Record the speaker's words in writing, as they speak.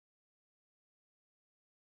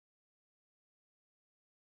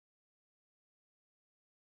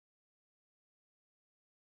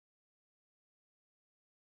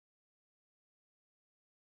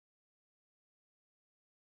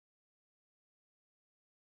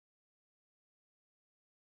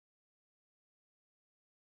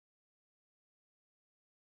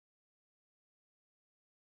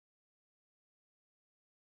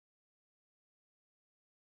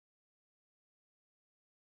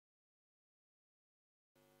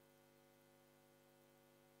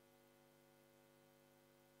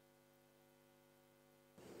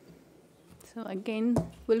So again,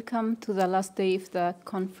 welcome to the last day of the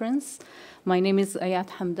conference. My name is Ayat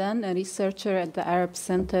Hamdan, a researcher at the Arab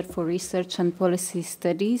Center for Research and Policy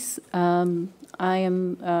Studies. I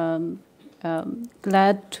am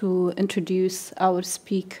glad to introduce our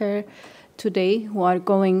speaker today, who are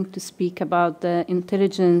going to speak about the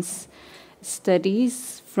intelligence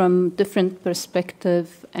studies from different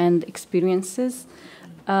perspectives and experiences.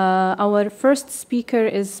 Our first speaker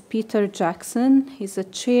is Peter Jackson. He's a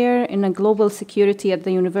chair in global security at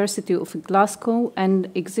the University of Glasgow and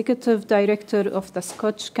executive director of the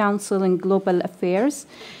Scottish Council in Global Affairs.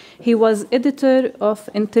 He was editor of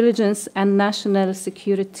Intelligence and National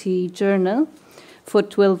Security Journal for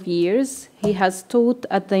 12 years. He has taught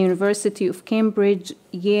at the University of Cambridge,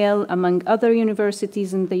 Yale, among other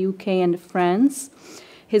universities in the UK and France.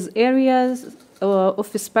 His areas of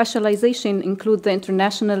specialization include the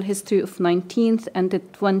international history of 19th and the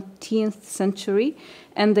 20th century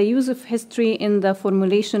and the use of history in the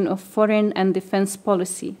formulation of foreign and defense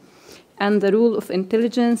policy, and the role of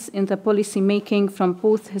intelligence in the policy making from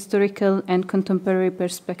both historical and contemporary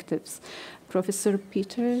perspectives. Professor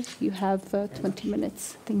Peter, you have 20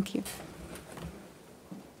 minutes. Thank you.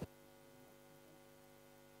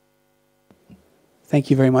 Thank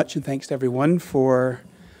you very much, and thanks to everyone for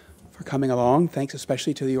coming along. Thanks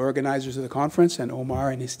especially to the organizers of the conference and Omar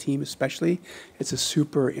and his team especially. It's a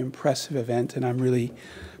super impressive event, and I'm really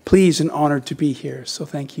pleased and honored to be here. So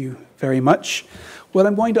thank you very much. What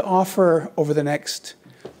I'm going to offer over the next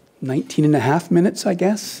 19 and a half minutes, I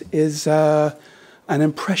guess, is an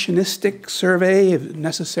impressionistic survey, a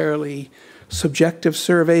necessarily subjective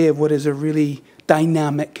survey of what is a really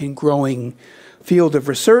dynamic and growing field of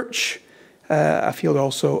research, a field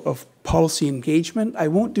also of policy engagement. I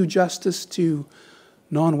won't do justice to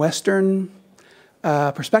non-Western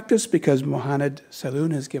perspectives because Mohamed Saloon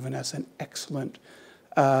has given us an excellent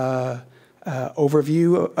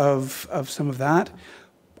overview of some of that.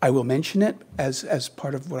 I will mention it as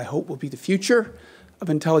part of what I hope will be the future of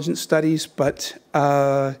intelligence studies, but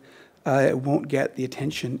it won't get the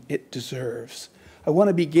attention it deserves. I want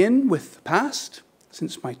to begin with the past,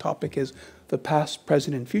 since my topic is the past,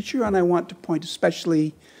 present, and future, and I want to point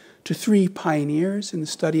especially to three pioneers in the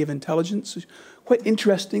study of intelligence. Quite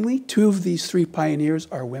interestingly, two of these three pioneers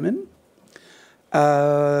are women.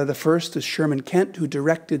 The first is Sherman Kent, who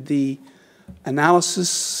directed the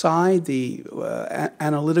analysis side, the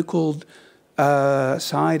analytical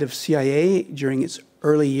side of CIA during its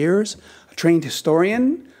early years, a trained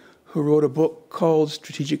historian who wrote a book called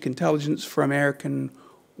Strategic Intelligence for American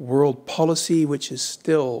World Policy, which is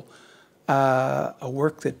still a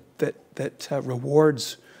work that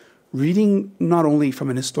rewards reading not only from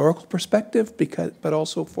an historical perspective, but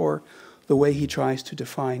also for the way he tries to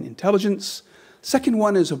define intelligence. Second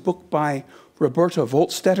one is a book by Roberta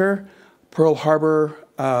Voltstetter, Pearl Harbor,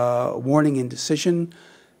 Warning and Decision.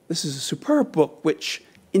 This is a superb book which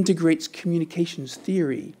integrates communications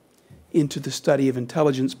theory into the study of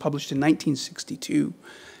intelligence, published in 1962,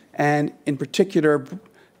 and in particular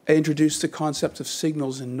introduced the concepts of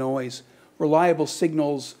signals and noise, reliable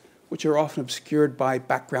signals which are often obscured by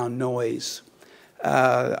background noise.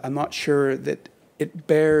 I'm not sure that it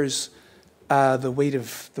bears the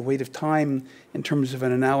weight of time in terms of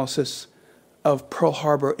an analysis of Pearl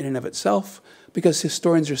Harbor in and of itself, because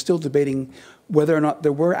historians are still debating whether or not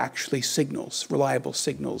there were actually signals, reliable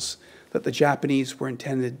signals, that the Japanese were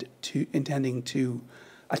intending to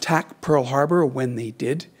attack Pearl Harbor when they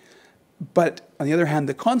did. But on the other hand,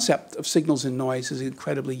 the concept of signals and noise is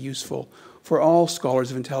incredibly useful for all scholars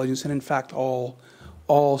of intelligence, and in fact all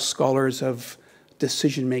scholars of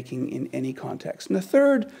decision-making in any context. And the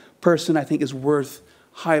third person I think is worth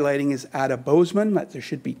highlighting is Ada Bozeman. There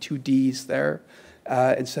should be two Ds there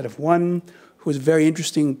instead of one, who was a very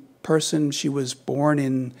interesting person. She was born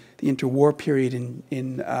in the interwar period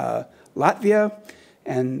in Latvia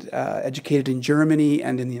and educated in Germany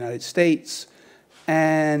and in the United States,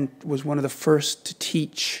 and was one of the first to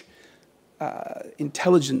teach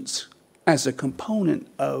intelligence as a component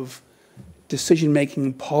of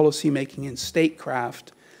decision-making, policy-making, and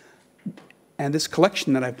statecraft. And this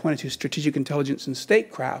collection that I pointed to, Strategic Intelligence and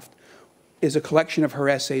Statecraft, is a collection of her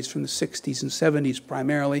essays from the 60s and 70s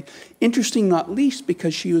primarily. Interesting not least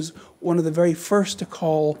because she was one of the very first to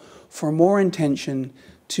call for more attention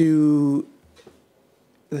to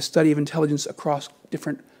the study of intelligence across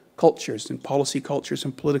different cultures, and policy cultures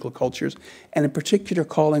and political cultures, and in particular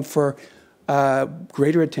calling for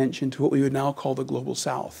greater attention to what we would now call the Global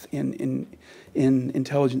South in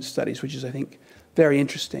intelligence studies, which is, I think, very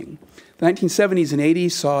interesting. The 1970s and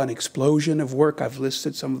 80s saw an explosion of work. I've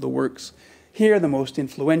listed some of the works here. The most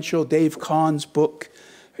influential, Dave Kahn's book,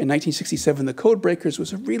 in 1967, the Code Breakers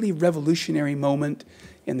was a really revolutionary moment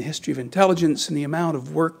in the history of intelligence, and the amount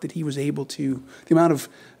of work that he was able to, the amount of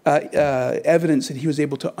evidence that he was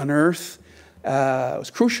able to unearth was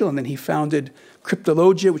crucial. And then he founded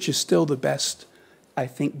Cryptologia, which is still the best, I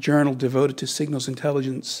think, journal devoted to signals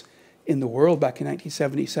intelligence in the world back in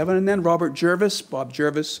 1977. And then Robert Jervis, Bob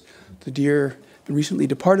Jervis, the dear and recently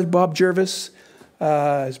departed Bob Jervis,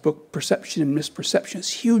 his book Perception and Misperception is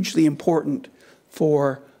hugely important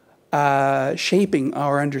for shaping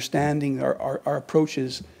our understanding, our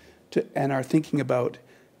approaches to, and our thinking about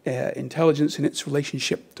intelligence and its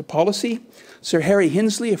relationship to policy. Sir Harry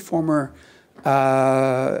Hinsley, a former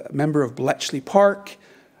member of Bletchley Park,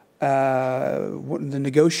 one of the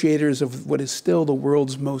negotiators of what is still the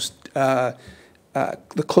world's most, the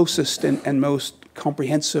closest and most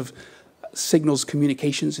comprehensive signals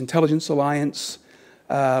communications intelligence alliance,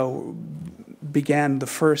 began the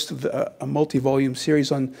first of a multi-volume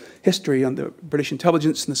series on history on the British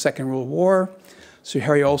intelligence in the Second World War. Sir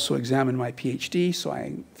Harry also examined my PhD, so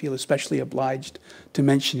I feel especially obliged to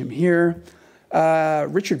mention him here.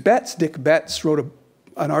 Richard Betts, Dick Betts, wrote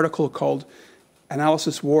an article called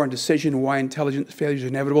Analysis, War, and Decision, Why Intelligence Failures Are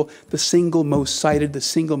Inevitable, the single most cited, the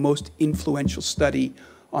single most influential study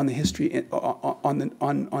on the history,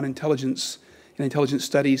 on intelligence and intelligence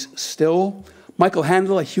studies still. Michael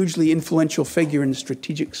Handel, a hugely influential figure in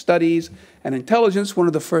strategic studies and intelligence, one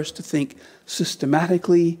of the first to think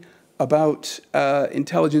systematically about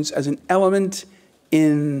intelligence as an element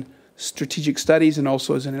in strategic studies and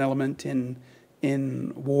also as an element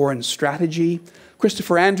in war and strategy.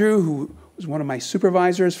 Christopher Andrew, who was one of my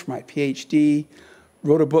supervisors for my PhD,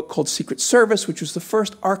 wrote a book called Secret Service, which was the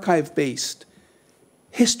first archive-based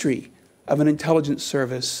history of an intelligence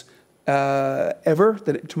service ever,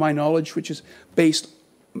 that, to my knowledge, which is based,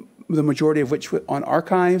 the majority of which on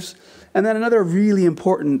archives. And then another really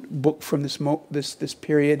important book from this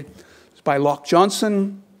period was by Locke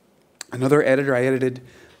Johnson, another editor. I edited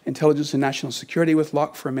Intelligence and National Security with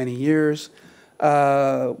Locke for many years,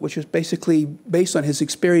 which was basically based on his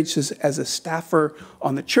experiences as a staffer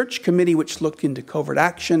on the Church Committee, which looked into covert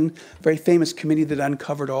action, a very famous committee that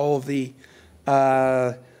uncovered all of the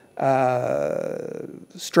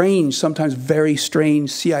strange, sometimes very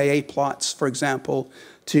strange CIA plots, for example,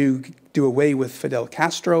 to do away with Fidel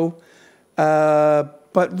Castro,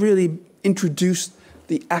 but really introduced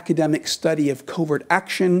the academic study of covert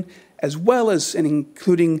action, as well as and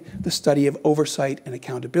including the study of oversight and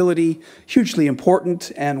accountability, hugely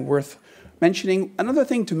important and worth mentioning. Another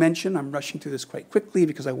thing to mention, I'm rushing through this quite quickly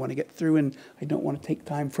because I want to get through and I don't want to take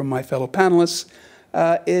time from my fellow panelists,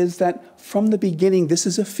 is that from the beginning, this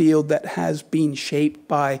is a field that has been shaped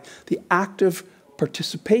by the active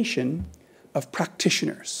participation of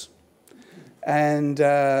practitioners. And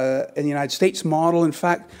in the United States model, in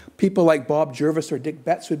fact, people like Bob Jervis or Dick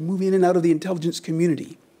Betts would move in and out of the intelligence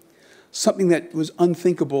community, something that was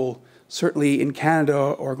unthinkable, certainly in Canada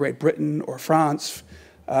or Great Britain or France,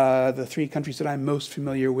 the three countries that I'm most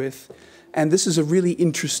familiar with. And this is a really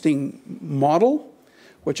interesting model,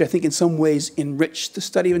 which I think in some ways enriched the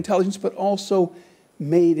study of intelligence, but also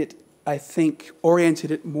made it, I think,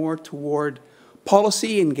 oriented it more toward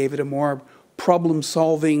policy and gave it a more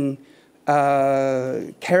problem-solving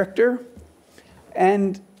character.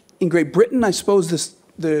 And in Great Britain, I suppose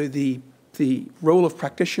the role of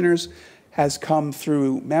practitioners has come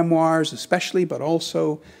through memoirs especially, but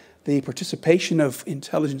also the participation of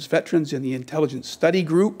intelligence veterans in the Intelligence Study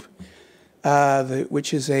Group,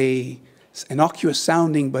 which is a innocuous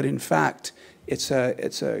sounding, but in fact, it's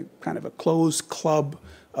a kind of a closed club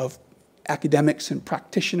of academics and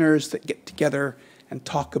practitioners that get together and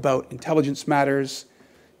talk about intelligence matters,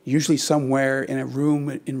 usually somewhere in a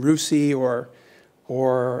room in Russi or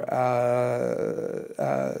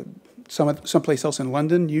someplace else in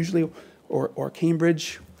London, usually, or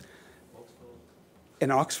Cambridge.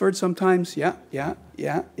 In Oxford sometimes, yeah.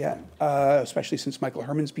 Especially since Michael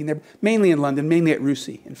Herman's been there. Mainly in London, mainly at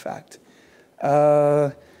Russi, in fact.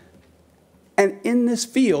 And in this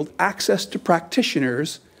field, access to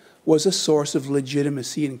practitioners was a source of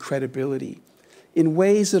legitimacy and credibility in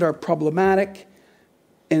ways that are problematic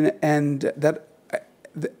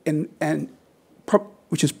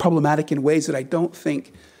which is problematic in ways that I don't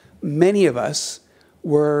think many of us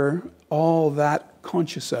were all that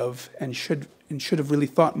conscious of and should have really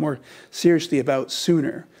thought more seriously about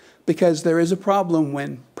sooner. Because there is a problem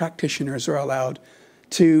when practitioners are allowed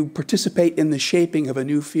to participate in the shaping of a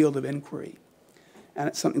new field of inquiry. And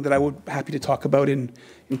it's something that I would be happy to talk about in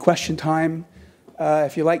question time.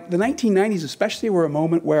 If you like, the 1990s especially were a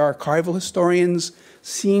moment where archival historians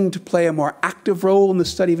seemed to play a more active role in the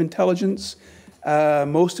study of intelligence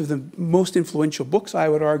Most of the most influential books, I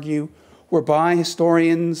would argue, were by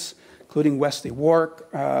historians, including Wesley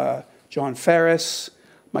Wark, John Ferris,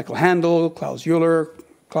 Michael Handel, Klaus-Jürgen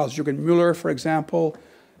Müller, for example.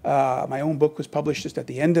 My own book was published just at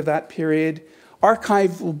the end of that period.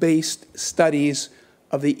 Archival-based studies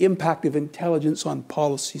of the impact of intelligence on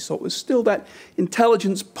policy. So it was still that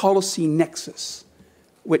intelligence policy nexus,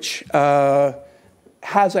 which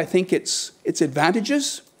has, I think, its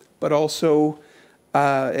advantages, but also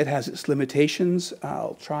it has its limitations.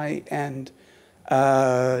 I'll try and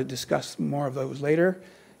discuss more of those later.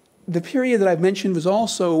 The period that I've mentioned was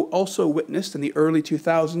also witnessed in the early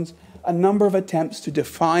 2000s a number of attempts to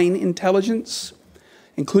define intelligence,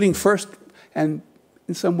 including first and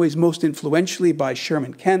in some ways most influentially by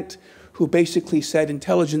Sherman Kent, who basically said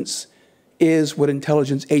intelligence is what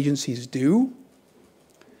intelligence agencies do.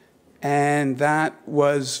 And that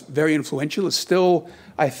was very influential. It's still,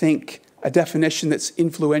 I think, a definition that's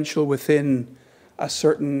influential within a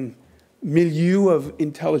certain milieu of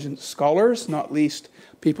intelligence scholars, not least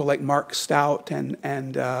people like Mark Stout and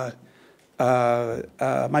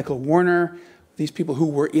Michael Warner, these people who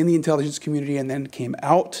were in the intelligence community and then came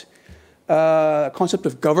out. Concept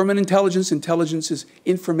of government intelligence. Intelligence is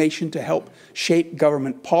information to help shape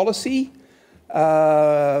government policy.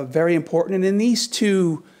 Very important. And in these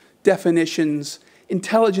two definitions,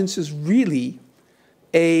 intelligence is really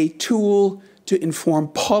a tool to inform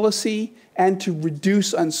policy and to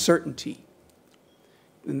reduce uncertainty.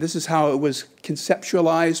 And this is how it was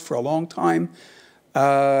conceptualized for a long time.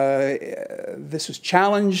 This was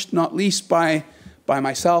challenged, not least by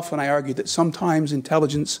myself, and I argued that sometimes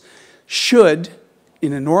intelligence should,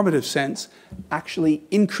 in a normative sense, actually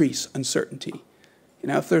increase uncertainty. You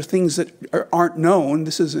know, if there are things that aren't known,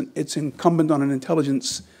 it's incumbent on an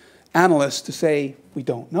intelligence analyst to say, we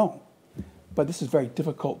don't know. But this is very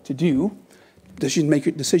difficult to do. Decision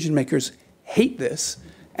makers hate this.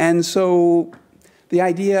 And so the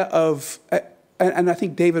idea of, and I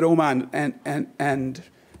think David Oman and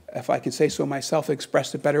if I can say so myself,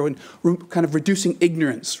 expressed it better when kind of reducing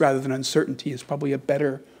ignorance rather than uncertainty is probably a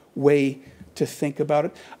better way to think about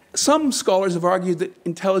it. Some scholars have argued that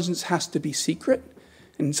intelligence has to be secret,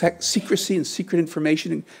 and secrecy and secret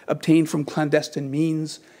information obtained from clandestine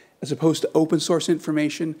means as opposed to open source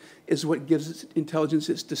information is what gives intelligence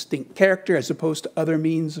its distinct character as opposed to other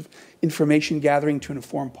means of information gathering to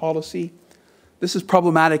inform policy. This is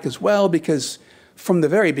problematic as well because from the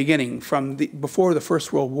very beginning, before the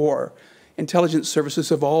First World War, intelligence services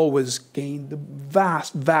have always gained the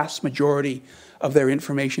vast, vast majority of their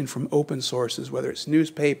information from open sources, whether it's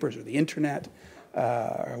newspapers or the internet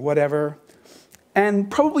or whatever.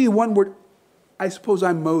 And probably one word I suppose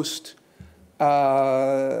I'm most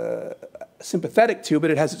sympathetic to,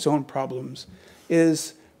 but it has its own problems,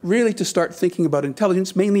 is really to start thinking about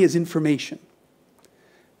intelligence mainly as information.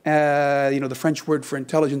 You know, the French word for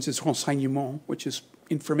intelligence is renseignement, which is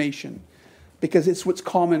information, because it's what's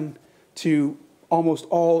common to almost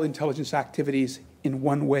all intelligence activities in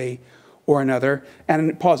one way or another, and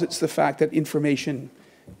it posits the fact that information,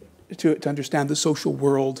 to understand the social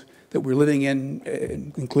world that we're living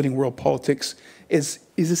in, including world politics, is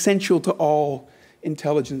essential to all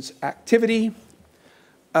intelligence activity.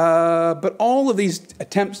 But all of these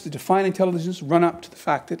attempts to define intelligence run up to the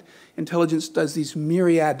fact that intelligence does these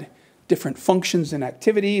myriad different functions and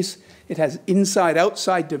activities. It has inside,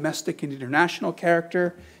 outside, domestic, and international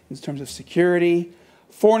character in terms of security.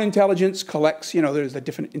 Foreign intelligence collects, you know, there's the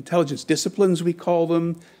different intelligence disciplines, we call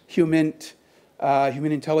them, human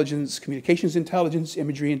intelligence, communications intelligence,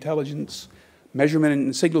 imagery intelligence, measurement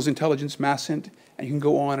and signals intelligence, MASINT, and you can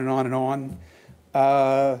go on and on and on.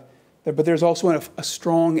 But there's also a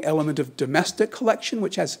strong element of domestic collection,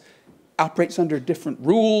 which operates under different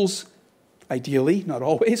rules, ideally, not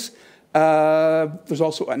always. There's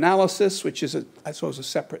also analysis, which is, I suppose, a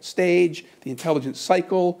separate stage, the intelligence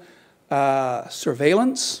cycle,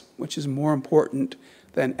 surveillance, which is more important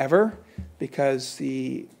than ever, because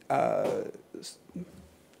the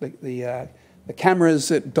cameras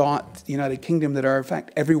that dot the United Kingdom that are, in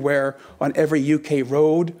fact, everywhere on every UK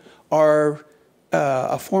road are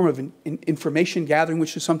a form of information gathering,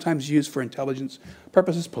 which is sometimes used for intelligence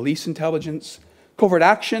purposes, police intelligence. Covert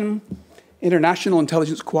action, international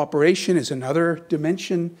intelligence cooperation is another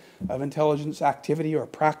dimension of intelligence activity or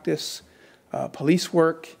practice, police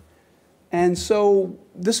work. And so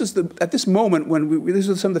this is at this moment when these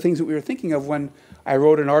are some of the things that we were thinking of when I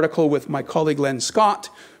wrote an article with my colleague Len Scott,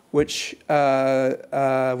 which we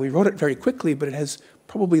wrote it very quickly, but it has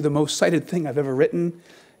probably the most cited thing I've ever written,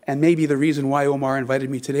 and maybe the reason why Omar invited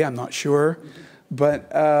me today, I'm not sure.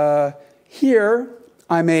 But here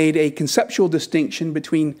I made a conceptual distinction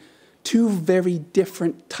between two very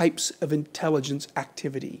different types of intelligence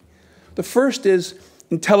activity. The first is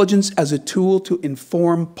intelligence as a tool to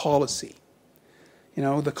inform policy. You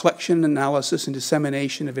know, the collection, analysis, and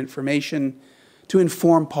dissemination of information to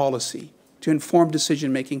inform policy, to inform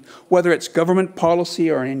decision-making, whether it's government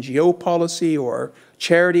policy or an NGO policy or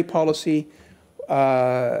charity policy,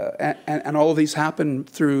 and all of these happen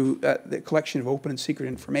through the collection of open and secret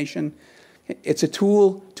information. It's a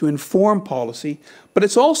tool to inform policy, but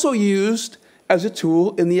it's also used as a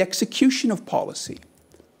tool in the execution of policy.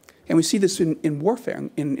 And we see this in warfare,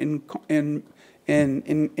 in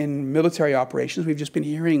military operations. We've just been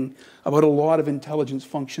hearing about a lot of intelligence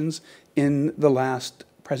functions in the last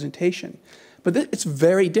presentation. But it's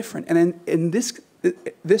very different. And in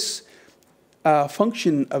this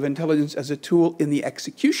function of intelligence as a tool in the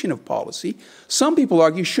execution of policy, some people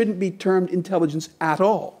argue shouldn't be termed intelligence at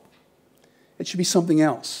all. It should be something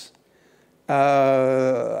else.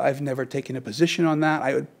 I've never taken a position on that.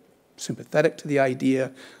 I would be sympathetic to the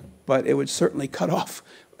idea, but it would certainly cut off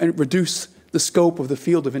and reduce the scope of the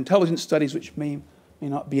field of intelligence studies, which may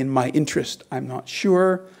not be in my interest, I'm not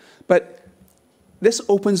sure. But this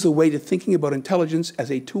opens the way to thinking about intelligence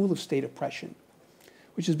as a tool of state oppression,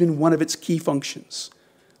 which has been one of its key functions.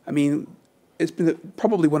 I mean, it's been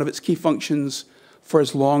probably one of its key functions for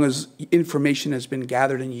as long as information has been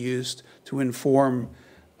gathered and used to inform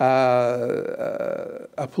a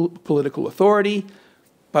political authority.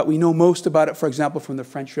 But we know most about it, for example, from the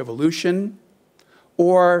French Revolution,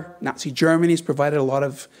 or Nazi Germany has provided a lot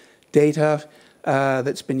of data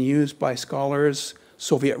that's been used by scholars,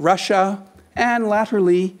 Soviet Russia, and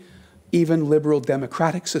latterly, even liberal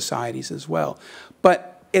democratic societies as well.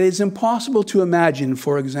 But it is impossible to imagine,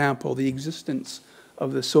 for example, the existence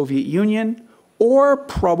of the Soviet Union or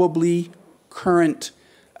probably current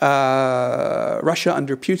Russia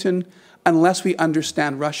under Putin unless we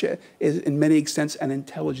understand Russia is, in many extents, an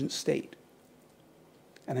intelligent state.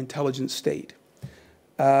 An intelligent state.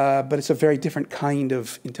 But it's a very different kind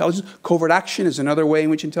of intelligence. Covert action is another way in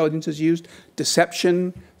which intelligence is used.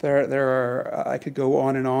 Deception, I could go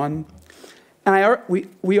on and on. And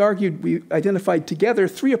we identified together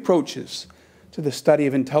three approaches to the study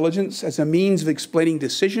of intelligence as a means of explaining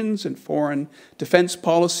decisions in foreign defense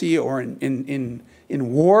policy or in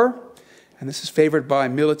war. And this is favored by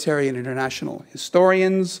military and international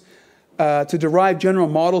historians, to derive general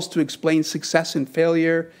models to explain success and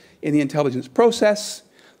failure in the intelligence process.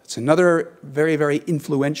 That's another very, very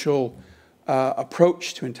influential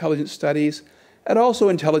approach to intelligence studies, and also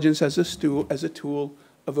intelligence as a tool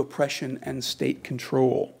of oppression and state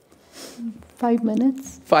control. 5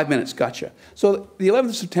 minutes. 5 minutes, gotcha. So the 11th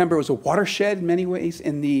of September was a watershed in many ways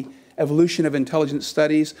in the evolution of intelligence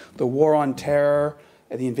studies. The war on terror,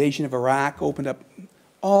 the invasion of Iraq opened up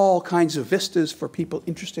all kinds of vistas for people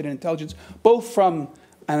interested in intelligence, both from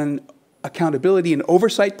an accountability and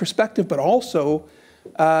oversight perspective, but also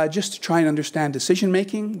just to try and understand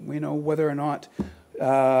decision-making. We know whether or not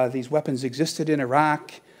these weapons existed in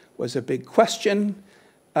Iraq was a big question.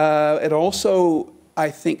 It also, I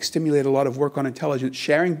think, stimulated a lot of work on intelligence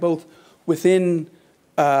sharing, both within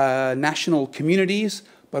national communities,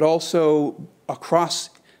 but also across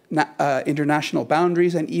international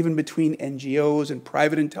boundaries, and even between NGOs and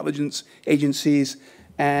private intelligence agencies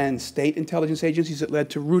and state intelligence agencies. That led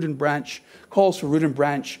to root and branch, calls for root and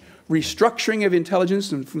branch restructuring of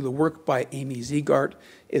intelligence, and through the work by Amy Ziegart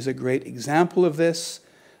is a great example of this.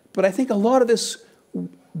 But I think a lot of this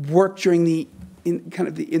work during in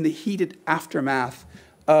the heated aftermath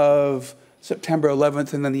of September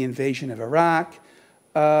 11th and then the invasion of Iraq,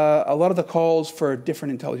 a lot of the calls for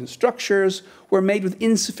different intelligence structures were made with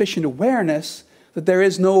insufficient awareness that there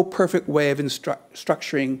is no perfect way of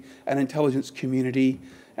structuring an intelligence community,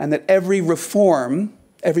 and that every reform,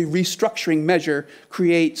 every restructuring measure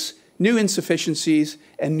creates new insufficiencies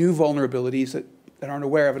and new vulnerabilities that aren't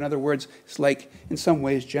aware of. In other words, it's like, in some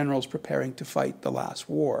ways, generals preparing to fight the last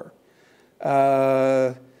war.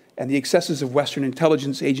 And the excesses of Western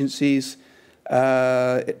intelligence agencies,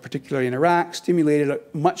 particularly in Iraq, stimulated a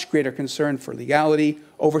much greater concern for legality,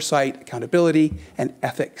 oversight, accountability, and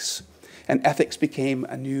ethics. And ethics became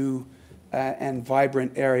a new and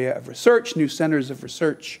vibrant area of research. New centers of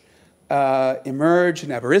research emerged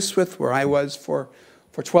in Aberystwyth, where I was for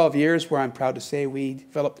 12 years, where I'm proud to say we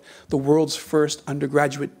developed the world's first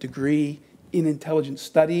undergraduate degree in intelligence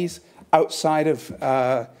studies outside of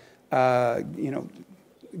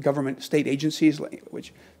government state agencies,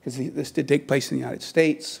 because this did take place in the United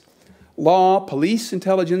States. Law, police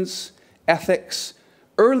intelligence, ethics,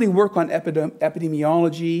 early work on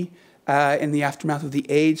epidemiology, in the aftermath of the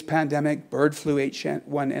AIDS pandemic, bird flu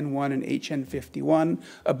H1N1 and HN51,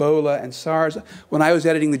 Ebola, and SARS. When I was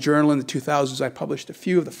editing the journal in the 2000s, I published a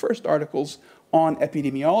few of the first articles on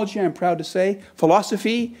epidemiology, I'm proud to say,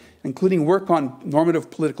 philosophy, including work on normative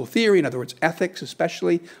political theory, in other words, ethics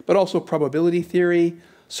especially, but also probability theory.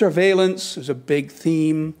 Surveillance is a big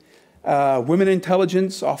theme. Women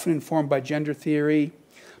intelligence, often informed by gender theory.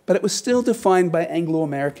 But it was still defined by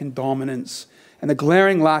Anglo-American dominance and the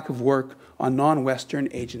glaring lack of work on non-Western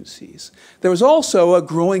agencies. There was also a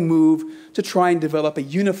growing move to try and develop a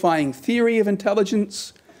unifying theory of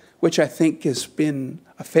intelligence, which I think has been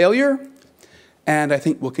a failure, and I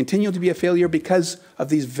think will continue to be a failure because of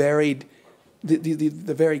these varied,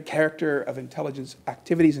 the varied character of intelligence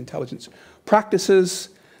activities, intelligence practices.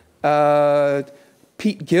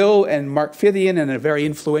 Pete Gill and Mark Fithian, in a very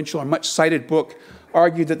influential and much cited book,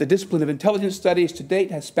 argued that the discipline of intelligence studies to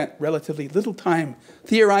date has spent relatively little time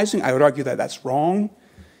theorizing. I would argue that that's wrong.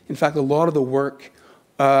 In fact, a lot of the work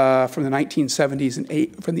from the 1970s and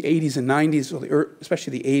from the 80s and 90s,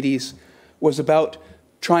 especially the 80s, was about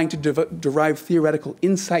trying to derive theoretical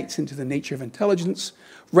insights into the nature of intelligence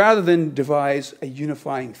rather than devise a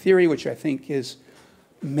unifying theory, which I think is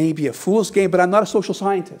maybe a fool's game, but I'm not a social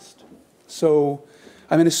scientist. So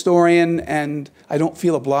I'm an historian, and I don't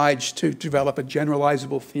feel obliged to develop a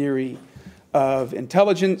generalizable theory of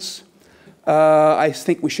intelligence. I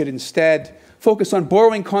think we should instead focus on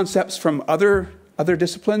borrowing concepts from other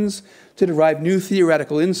disciplines to derive new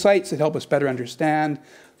theoretical insights that help us better understand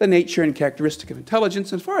the nature and characteristic of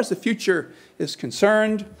intelligence. As far as the future is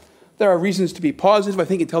concerned, there are reasons to be positive. I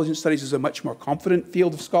think intelligence studies is a much more confident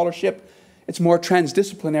field of scholarship. It's more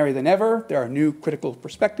transdisciplinary than ever. There are new critical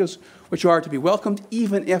perspectives which are to be welcomed,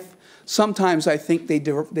 even if sometimes I think they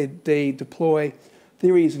deploy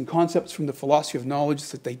theories and concepts from the philosophy of knowledge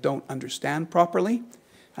that they don't understand properly.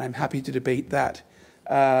 And I'm happy to debate that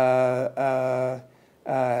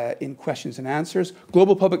in questions and answers.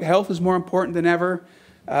 Global public health is more important than ever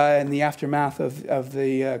in the aftermath of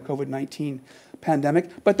the COVID-19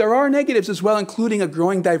 pandemic. But there are negatives as well, including a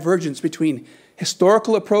growing divergence between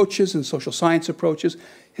historical approaches and social science approaches.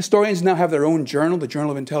 Historians now have their own journal, the Journal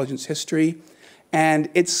of Intelligence History, and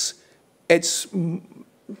it's just a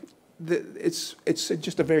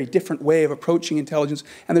very different way of approaching intelligence,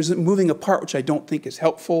 and there's a moving apart which I don't think is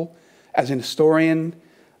helpful as an historian.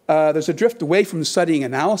 There's a drift away from studying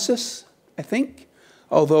analysis, I think,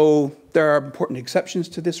 although there are important exceptions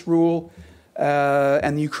to this rule,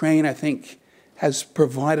 and the Ukraine, I think, has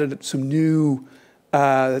provided some new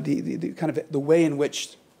the kind of the way in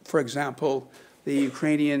which, for example, the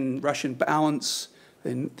Ukrainian-Russian balance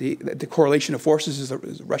and the correlation of forces is a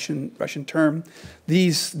Russian term.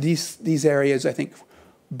 These areas, I think,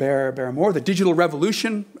 bear more. The digital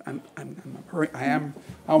revolution. I am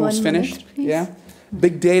almost finished. Yeah.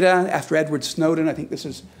 Big data after Edward Snowden. I think this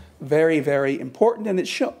is very, very important, and it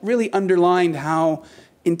really underlined how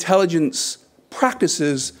intelligence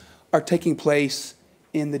practices are taking place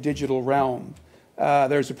in the digital realm.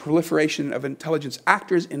 There's a proliferation of intelligence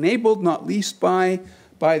actors enabled, not least by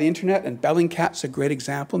the internet, and Bellingcat's a great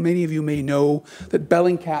example. Many of you may know that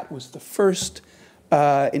Bellingcat was the first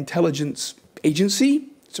intelligence agency.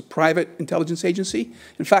 It's a private intelligence agency.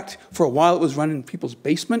 In fact, for a while it was run in people's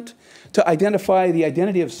basement to identify the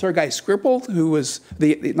identity of Sergei Skripal, who was,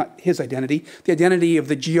 not his identity, the identity of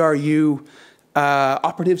the GRU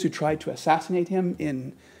operatives who tried to assassinate him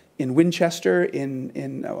in Winchester in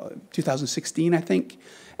 2016, I think.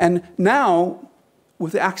 And now,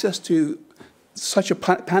 with access to such a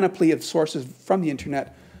panoply of sources from the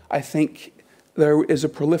internet, I think there is a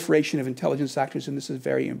proliferation of intelligence actors, and this is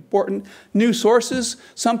very important. New sources.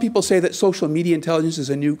 Some people say that social media intelligence is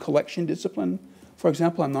a new collection discipline. For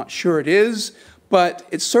example, I'm not sure it is, but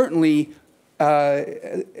it certainly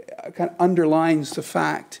kind of underlines the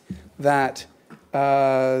fact that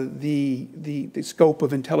the scope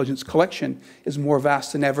of intelligence collection is more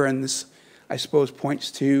vast than ever, and this, I suppose, points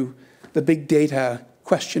to the big data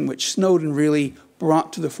question, which Snowden really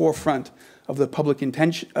brought to the forefront of the public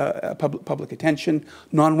attention.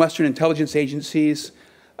 Non-Western intelligence agencies,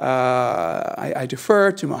 I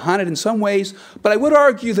defer to Mohanad in some ways, but I would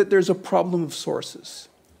argue that there's a problem of sources.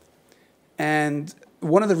 And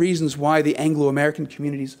one of the reasons why the Anglo-American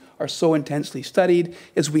communities are so intensely studied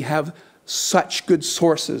is we have such good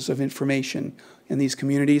sources of information in these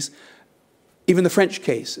communities. Even the French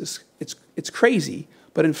case, it's crazy,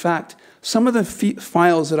 but in fact, some of the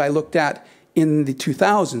files that I looked at in the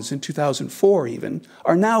 2000s, in 2004 even,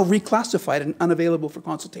 are now reclassified and unavailable for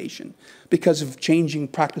consultation because of changing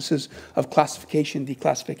practices of classification,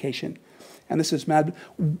 declassification. And this is mad.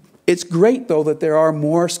 It's great, though, that there are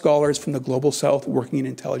more scholars from the Global South working in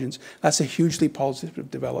intelligence. That's a hugely positive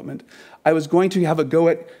development. I was going to have a go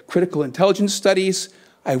at critical intelligence studies.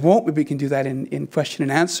 I won't, but we can do that in question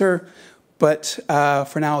and answer. But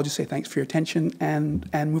for now, I'll just say thanks for your attention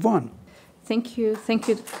and move on. Thank you. Thank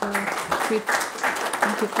you for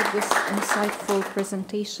this insightful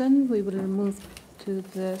presentation. We will move to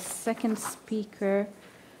the second speaker,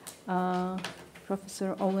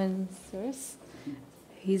 Professor Owen Sirrs.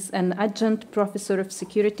 He's an adjunct professor of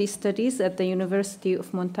security studies at the University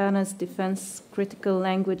of Montana's Defense Critical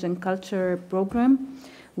Language and Culture program,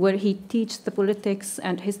 where he teaches the politics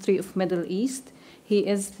and history of Middle East. He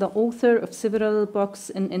is the author of several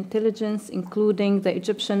books in intelligence, including the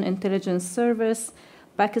Egyptian Intelligence Service,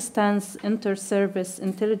 Pakistan's Inter-Service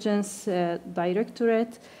Intelligence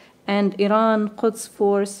Directorate, and Iran Quds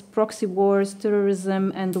Force, Proxy Wars,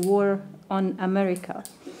 Terrorism, and the War on America,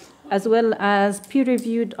 as well as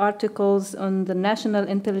peer-reviewed articles on the National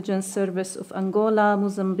Intelligence Service of Angola,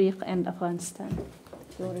 Mozambique, and Afghanistan.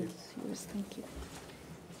 The floor is yours. Thank you.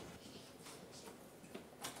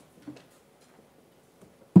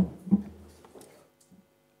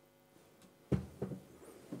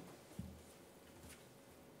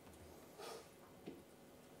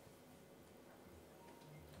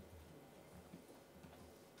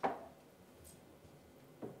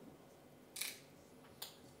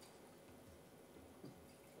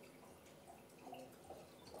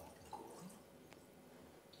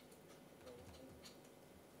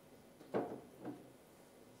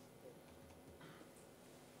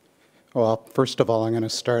 Well, first of all, I'm going to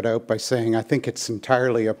start out by saying I think it's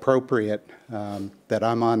entirely appropriate that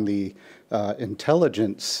I'm on the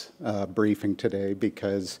intelligence briefing today,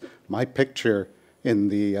 because my picture in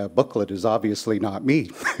the booklet is obviously not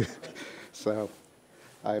me. So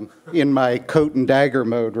I'm in my coat and dagger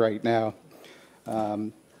mode right now.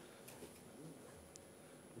 But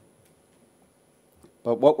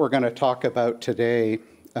what we're going to talk about today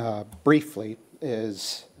briefly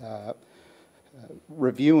is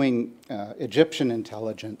reviewing Egyptian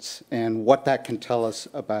intelligence and what that can tell us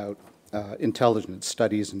about intelligence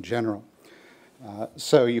studies in general.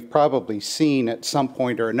 So you've probably seen at some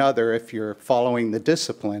point or another, if you're following the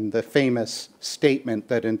discipline, the famous statement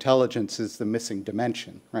that intelligence is the missing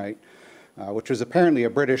dimension, right? Which was apparently a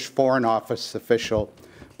British Foreign Office official,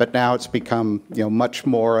 but now it's become, much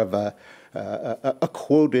more of a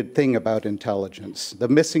quoted thing about intelligence. The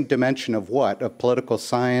missing dimension of what? Of political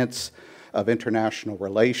science, of international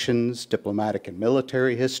relations, diplomatic and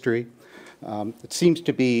military history. It seems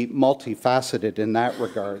to be multifaceted in that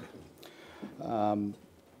regard. The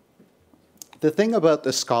thing about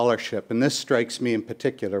the scholarship, and this strikes me in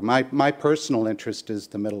particular, my personal interest is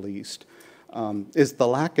the Middle East, is the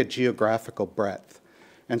lack of geographical breadth.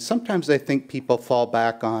 And sometimes I think people fall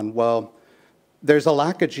back on, well, there's a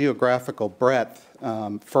lack of geographical breadth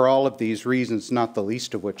for all of these reasons, not the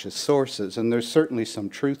least of which is sources, and there's certainly some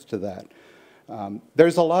truth to that.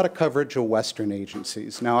 There's a lot of coverage of Western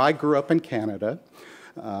agencies. Now, I grew up in Canada,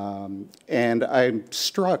 and I'm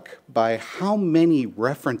struck by how many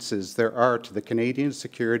references there are to the Canadian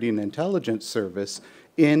Security and Intelligence Service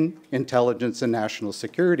in Intelligence and National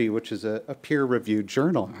Security, which is a peer-reviewed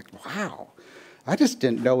journal. I'm like, wow, I just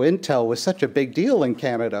didn't know Intel was such a big deal in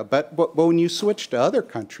Canada. But when you switch to other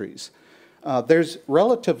countries, there's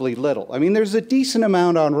relatively little. I mean, there's a decent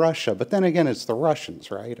amount on Russia, but then again, it's the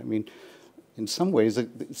Russians, right? I mean, in some ways,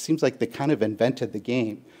 it seems like they kind of invented the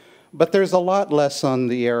game. But there's a lot less on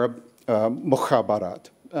the Arab mukhabarat.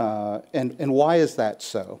 And why is that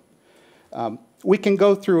so? We can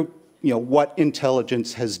go through what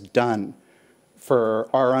intelligence has done for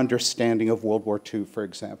our understanding of World War II, for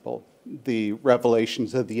example, the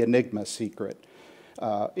revelations of the Enigma secret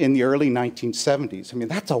in the early 1970s. I mean,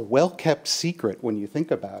 that's a well-kept secret when you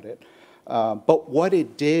think about it. But what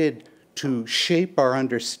it did to shape our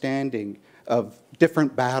understanding of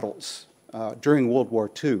different battles during World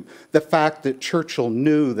War II. The fact that Churchill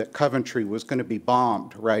knew that Coventry was going to be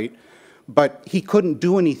bombed, right? But he couldn't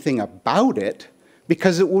do anything about it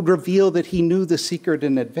because it would reveal that he knew the secret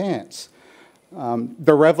in advance.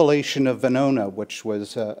 The revelation of Venona, which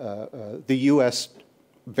was the U.S.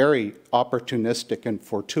 very opportunistic and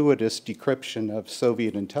fortuitous decryption of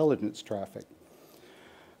Soviet intelligence traffic.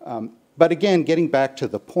 But again, getting back to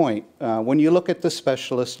the point, when you look at the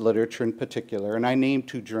specialist literature in particular, and I named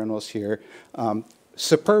two journals here,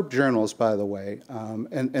 superb journals, by the way,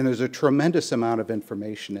 and there's a tremendous amount of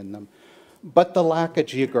information in them, but the lack of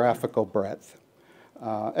geographical breadth,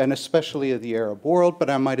 and especially of the Arab world, but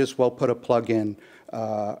I might as well put a plug in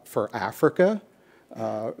for Africa,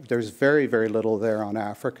 There's very, very little there on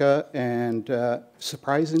Africa, and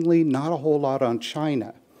surprisingly, not a whole lot on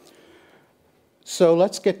China. So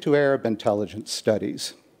let's get to Arab intelligence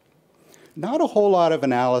studies. Not a whole lot of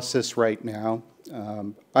analysis right now.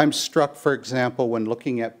 I'm struck, for example, when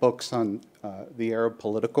looking at books on the Arab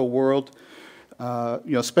political world,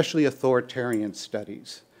 especially authoritarian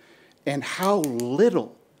studies, and how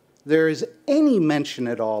little there is any mention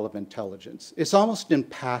at all of intelligence. It's almost in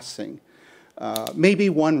passing. Maybe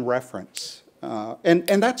one reference.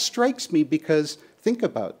 And that strikes me because, think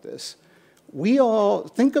about this. We all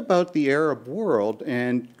think about the Arab world,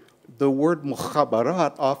 and the word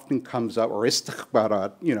mukhabarat often comes up, or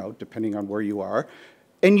istikhbarat, depending on where you are,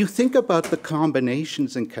 and you think about the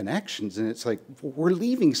combinations and connections, and it's like, we're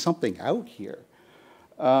leaving something out here.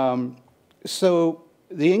 So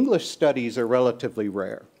the English studies are relatively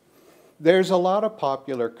rare. There's a lot of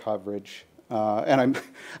popular coverage. And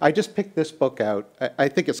I just picked this book out. I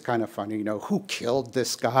think it's kind of funny, who killed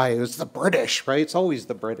this guy? It was the British, right? It's always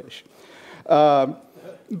the British.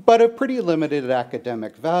 But a pretty limited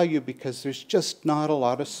academic value because there's just not a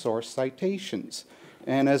lot of source citations.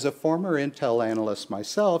 And as a former Intel analyst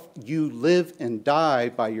myself, you live and die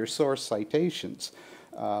by your source citations.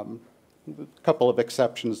 A couple of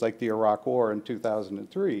exceptions like the Iraq War in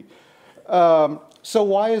 2003. So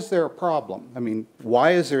why is there a problem? I mean,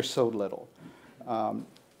 why is there so little?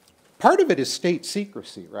 Part of it is state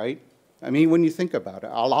secrecy, right? I mean, when you think about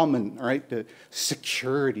it, al-aman, right, the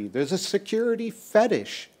security. There's a security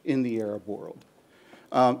fetish in the Arab world.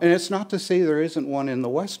 And it's not to say there isn't one in the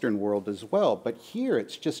Western world as well, but here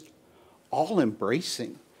it's just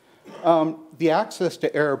all-embracing. The access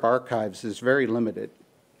to Arab archives is very limited.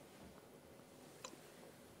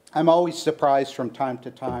 I'm always surprised from time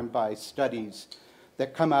to time by studies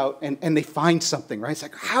that come out and they find something, right? It's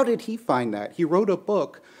like, how did he find that? He wrote a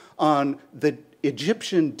book on the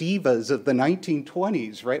Egyptian divas of the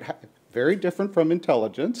 1920s, right? Very different from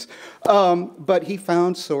intelligence. But he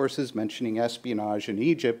found sources mentioning espionage in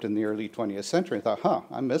Egypt in the early 20th century. I thought,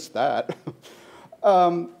 I missed that.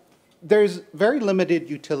 There's very limited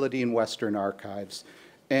utility in Western archives.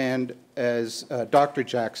 And as Dr.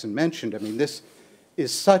 Jackson mentioned, I mean, this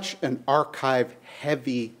is such an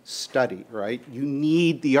archive-heavy study, right? You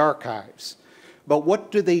need the archives. But what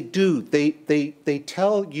do? They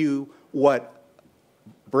tell you what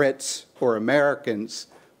Brits or Americans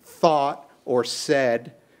thought or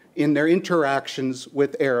said in their interactions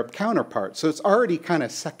with Arab counterparts. So it's already kind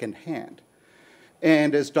of secondhand.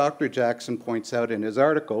 And as Dr. Jackson points out in his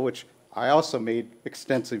article, which I also made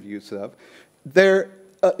extensive use of,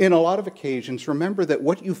 in a lot of occasions, remember that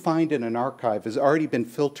what you find in an archive has already been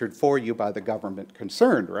filtered for you by the government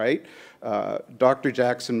concerned, right? Dr.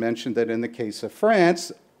 Jackson mentioned that in the case of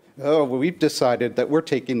France, we've decided that we're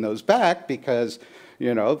taking those back because,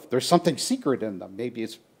 there's something secret in them. Maybe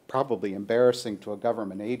it's probably embarrassing to a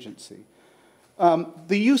government agency.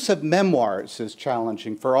 The use of memoirs is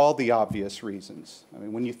challenging for all the obvious reasons. I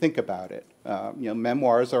mean, when you think about it,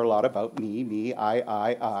 memoirs are a lot about me,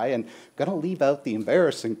 I, and gonna leave out the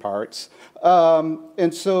embarrassing parts.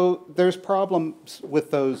 And so there's problems with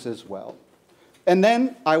those as well. And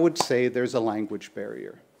then I would say there's a language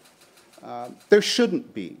barrier. There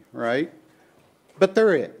shouldn't be, right? But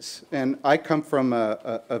there is. And I come from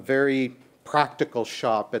a very practical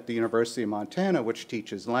shop at the University of Montana, which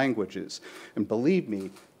teaches languages. And believe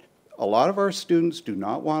me, a lot of our students do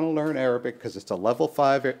not want to learn Arabic because it's a level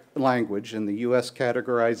 5 language in the US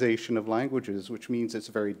categorization of languages, which means it's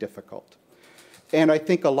very difficult. And I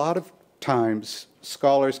think a lot of times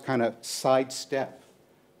scholars kind of sidestep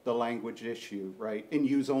the language issue, right, and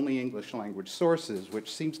use only English language sources,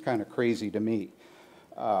 which seems kind of crazy to me.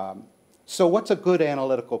 So what's a good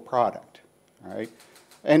analytical product, right?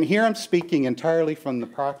 And here I'm speaking entirely from the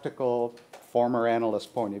practical former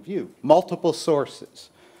analyst point of view. Multiple sources.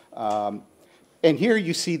 And here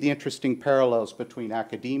you see the interesting parallels between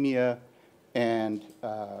academia and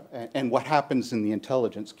what happens in the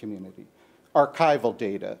intelligence community. Archival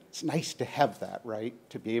data, it's nice to have that, right?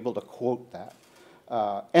 To be able to quote that.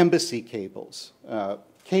 Embassy cables.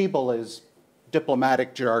 Cable is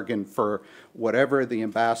diplomatic jargon for whatever the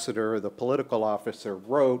ambassador or the political officer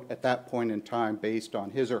wrote at that point in time based on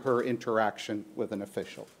his or her interaction with an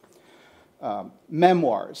official.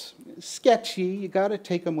 Memoirs, sketchy, you got to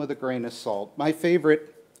take them with a grain of salt. My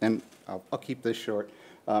favorite, and I'll keep this short,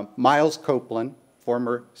 Miles Copeland,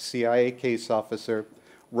 former CIA case officer,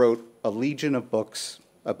 wrote a legion of books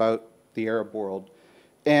about the Arab world.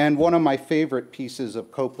 And one of my favorite pieces of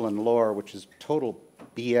Copeland lore, which is total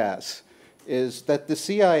BS, is that the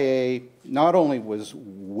CIA not only was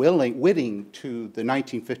witting to the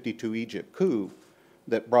 1952 Egypt coup,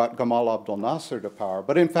 that brought Gamal Abdel Nasser to power,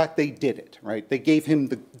 but in fact they did it, right? They gave him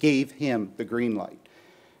the green light.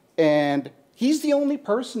 And he's the only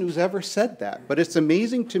person who's ever said that, but it's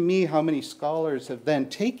amazing to me how many scholars have then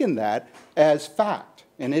taken that as fact,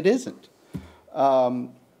 and it isn't.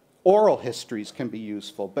 Oral histories can be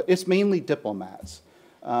useful, but it's mainly diplomats.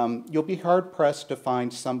 You'll be hard-pressed to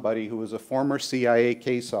find somebody who was a former CIA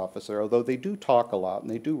case officer, although they do talk a lot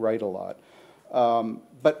and they do write a lot,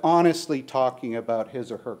 but honestly talking about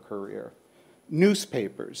his or her career.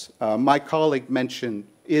 Newspapers. My colleague mentioned,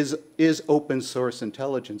 is open source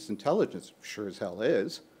intelligence? Intelligence sure as hell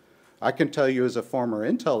is. I can tell you as a former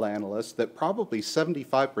Intel analyst that probably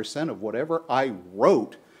 75% of whatever I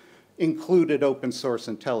wrote included open source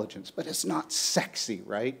intelligence, but it's not sexy,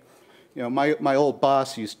 right? You know, my old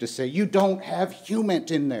boss used to say, you don't have human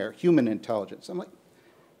in there, human intelligence. I'm like,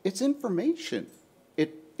 it's information.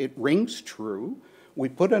 It rings true. We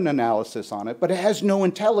put an analysis on it, but it has no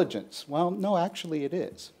intelligence. Well, no, actually it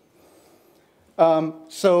is.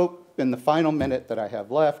 So in the final minute that I have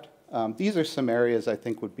left, these are some areas I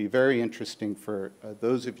think would be very interesting for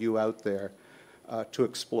those of you out there to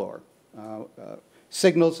explore.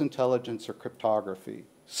 Signals intelligence or cryptography.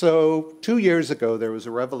 So 2 years ago, there was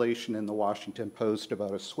a revelation in the Washington Post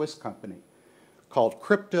about a Swiss company called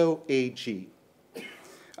Crypto AG.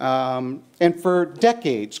 And for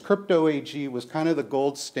decades, Crypto AG was kind of the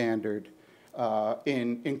gold standard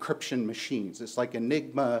in encryption machines. It's like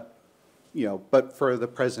Enigma, you know, but for the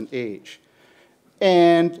present age.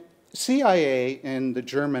 And CIA and the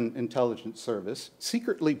German intelligence service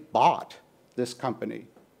secretly bought this company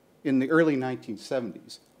in the early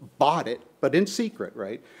 1970s. Bought it, but in secret,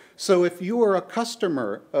 right? So if you were a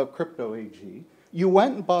customer of Crypto AG, you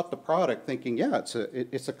went and bought the product thinking, yeah,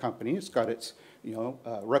 it's a company, it's got its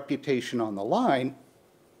reputation on the line.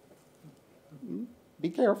 Be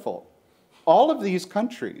careful. All of these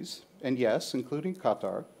countries, and yes, including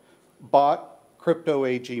Qatar, bought Crypto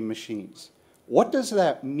AG machines. What does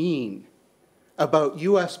that mean about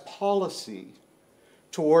US policy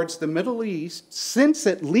towards the Middle East since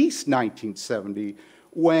at least 1970,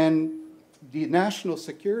 when the National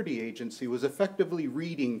Security Agency was effectively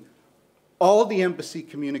reading all the embassy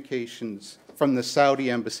communications from the Saudi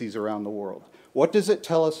embassies around the world? What does it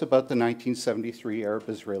tell us about the 1973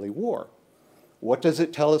 Arab-Israeli War? What does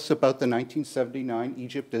it tell us about the 1979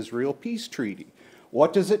 Egypt-Israel peace treaty?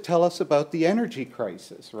 What does it tell us about the energy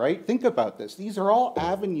crisis, right? Think about this. These are all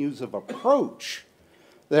avenues of approach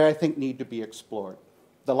that I think need to be explored.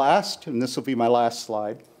 The last, and this will be my last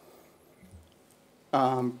slide,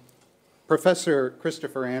 Professor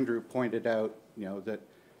Christopher Andrew pointed out, that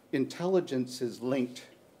intelligence is linked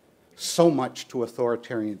so much to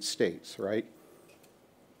authoritarian states, right?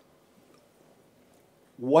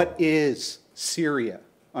 What is Syria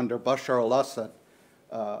under Bashar al-Assad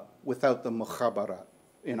without the mukhabarat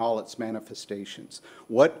in all its manifestations?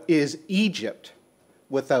 What is Egypt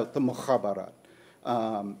without the mukhabarat?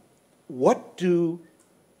 What do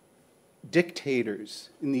dictators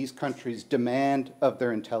in these countries demand of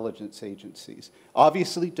their intelligence agencies?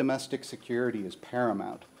 Obviously, domestic security is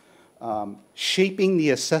paramount. Shaping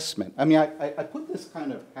the assessment. I mean, I put this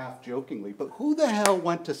kind of half-jokingly, but who the hell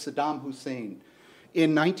went to Saddam Hussein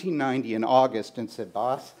in 1990 in August and said,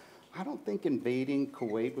 boss, I don't think invading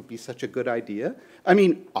Kuwait would be such a good idea? I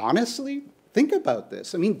mean, honestly, think about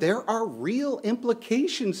this. I mean, there are real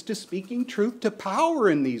implications to speaking truth to power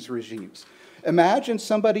in these regimes. Imagine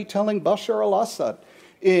somebody telling Bashar al-Assad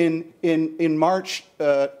in March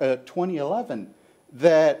 2011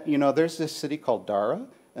 that, there's this city called Dara,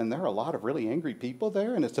 and there are a lot of really angry people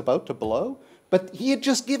there, and it's about to blow. But he had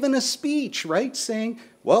just given a speech, right, saying,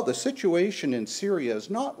 well, the situation in Syria is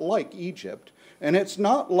not like Egypt, and it's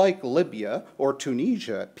not like Libya or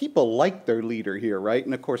Tunisia. People like their leader here, right?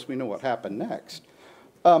 And of course, we know what happened next.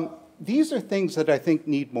 These are things that I think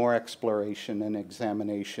need more exploration and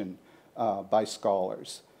examination by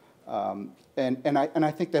scholars. And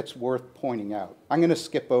I think that's worth pointing out. I'm going to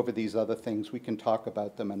skip over these other things. We can talk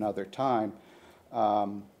about them another time.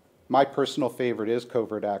 My personal favorite is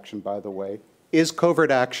covert action, by the way. Is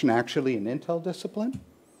covert action actually an intel discipline?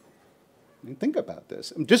 I mean, think about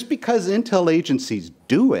this. Just because intel agencies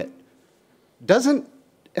do it doesn't,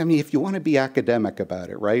 I mean, if you want to be academic about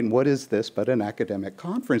it, right? And what is this but an academic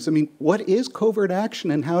conference? I mean, what is covert action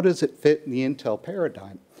and how does it fit in the intel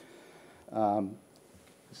paradigm?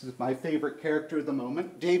 This is my favorite character of the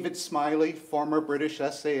moment, David Smiley, former British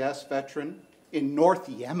SAS veteran in North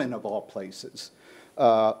Yemen, of all places,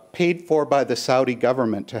 paid for by the Saudi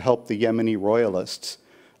government to help the Yemeni royalists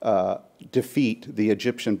defeat the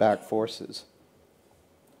Egyptian-backed forces.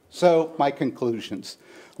 So, my conclusions.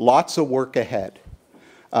 Lots of work ahead.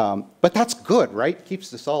 But that's good, right?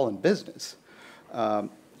 Keeps us all in business.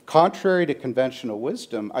 Contrary to conventional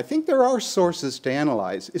wisdom, I think there are sources to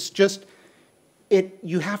analyze. It's just,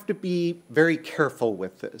 you have to be very careful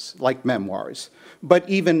with this, like memoirs. But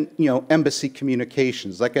even, embassy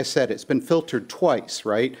communications, like I said, it's been filtered twice,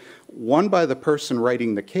 right? One by the person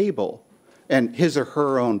writing the cable and his or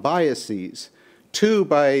her own biases, two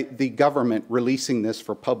by the government releasing this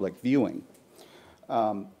for public viewing.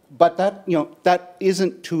 But that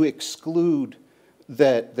isn't to exclude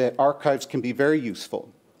that archives can be very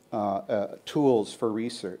useful tools for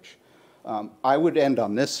research. I would end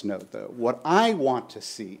on this note, though. What I want to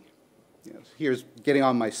see, here's getting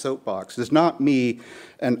on my soapbox, is not me,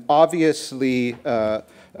 an obviously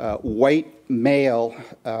white male,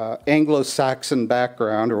 Anglo-Saxon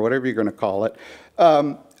background, or whatever you're going to call it.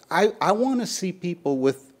 I want to see people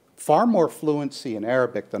with far more fluency in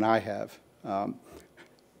Arabic than I have,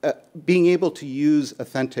 being able to use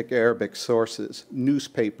authentic Arabic sources,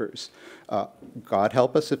 newspapers, God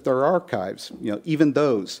help us if there are archives, even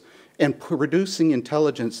those, and producing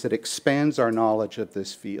intelligence that expands our knowledge of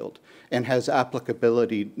this field and has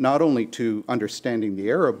applicability not only to understanding the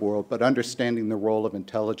Arab world, but understanding the role of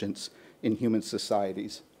intelligence in human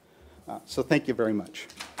societies. So thank you very much.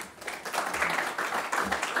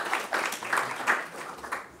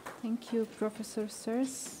 Thank you, Professor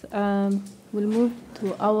Sirrs. We'll move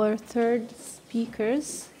to our third speaker.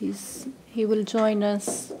 He will join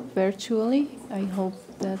us virtually. I hope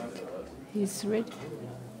that he's ready.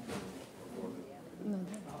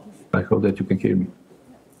 I hope that you can hear me.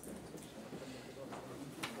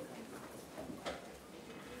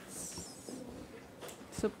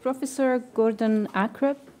 So Professor Gordon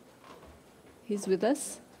Akrap, he's with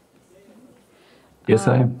us. Yes,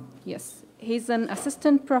 I am. Yes. He's an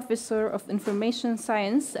assistant professor of information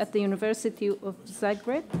science at the University of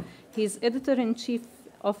Zagreb. He's editor-in-chief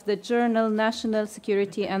of the journal National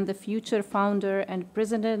Security and the Future, founder and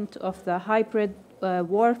president of the Hybrid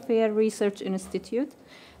Warfare Research Institute,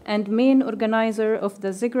 and main organizer of the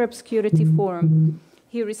Zagreb Security Forum.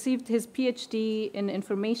 He received his PhD in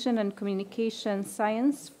information and communication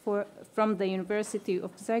science from the University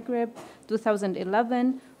of Zagreb,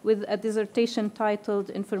 2011, with a dissertation titled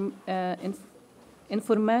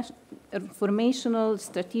Informational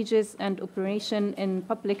Strategies and Operation in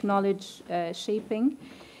Public Knowledge Shaping.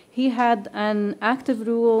 He had an active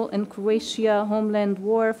role in Croatia's homeland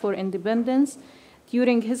war for independence.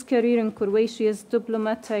 During his career in Croatia's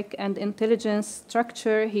diplomatic and intelligence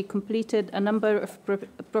structure, he completed a number of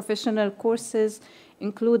professional courses,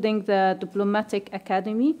 including the Diplomatic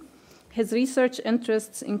Academy. His research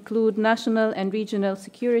interests include national and regional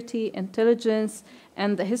security, intelligence,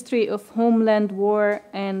 and the history of homeland war,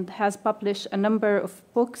 and has published a number of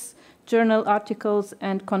books, journal articles,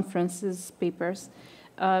 and conferences papers.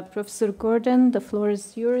 Professor Gordon, the floor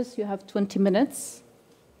is yours. You have 20 minutes.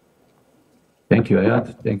 Thank you,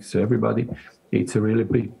 Ayat. Thanks, everybody. It's a really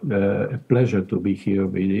big pleasure to be here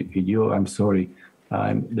with you. I'm sorry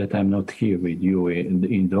that I'm not here with you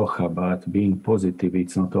in Doha, but being positive,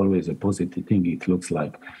 it's not always a positive thing, it looks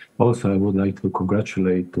like. Also, I would like to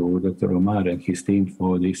congratulate to Dr. Omar and his team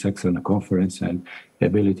for this excellent conference and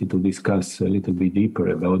ability to discuss a little bit deeper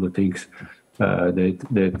about the things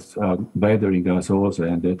that are bothering us also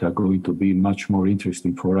and that are going to be much more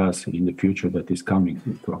interesting for us in the future that is coming.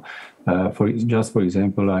 For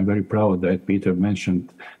example, I'm very proud that Peter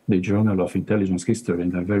mentioned the Journal of Intelligence History,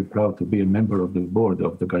 and I'm very proud to be a member of the board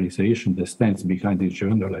of the organization that stands behind this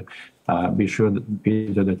journal. And be sure,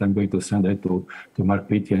 Peter, that I'm going to send that to Mark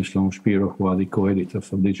Pitti and Shlomo Spiro, who are the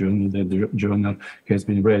co-editors of the journal, that the journal has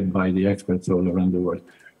been read by the experts all around the world.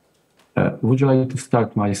 Would you like to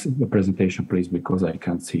start my presentation, please, because I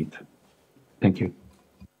can't see it? Thank you.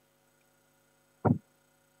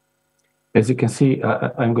 As you can see,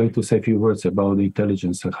 I'm going to say a few words about the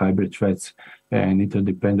intelligence and hybrid threats and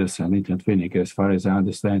interdependence and intertwining. As far as I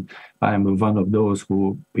understand, I am one of those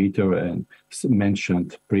who Peter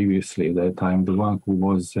mentioned previously, that I'm the one who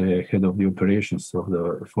was head of the operations of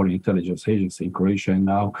the Foreign Intelligence Agency in Croatia, and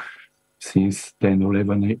now since 10 or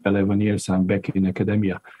 11 years, I'm back in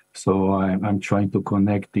academia. So I'm trying to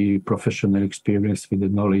connect the professional experience with the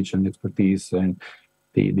knowledge and expertise and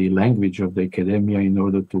the language of the academia in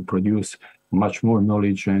order to produce much more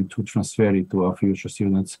knowledge and to transfer it to our future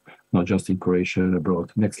students, not just in Croatia and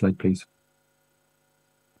abroad. Next slide, please.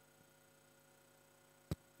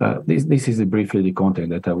 This is briefly the content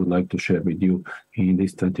that I would like to share with you in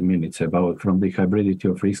these 20 minutes about from the hybridity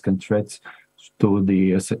of risk and threats to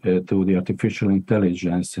the artificial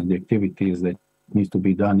intelligence and the activities that needs to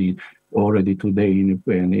be done already today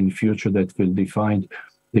and in future that will define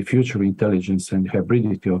the future intelligence and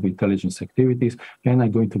hybridity of intelligence activities, and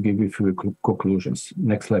I'm going to give you a few conclusions.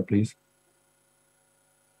 Next slide, please.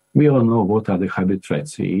 We all know what are the hybrid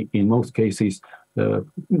threats. In most cases,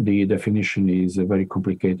 the definition is very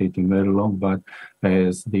complicated and very long, but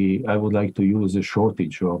I would like to use a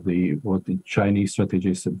shortage of what the Chinese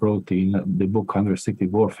strategists brought in the book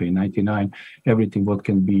Unrestricted Warfare in 1999. Everything what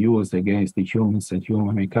can be used against the humans and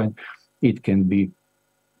humankind, it can be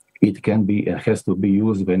and has to be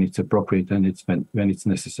used when it's appropriate and when it's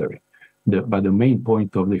necessary. But the main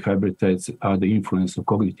point of the hybrid threats are the influence of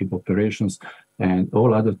cognitive operations and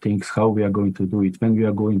all other things, how we are going to do it. When we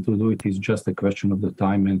are going to do it is just a question of the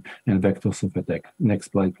time and vectors of attack.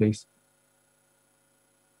 Next slide, please.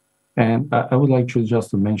 And I would like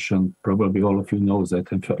to mention, probably all of you know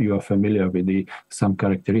that you are familiar with some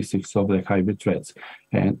characteristics of the hybrid threats.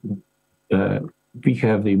 And we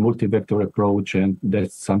have the multi-vector approach, and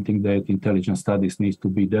that's something that intelligence studies needs to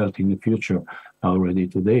be dealt in the future already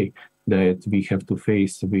today, that we have to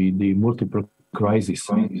face with the multiple crises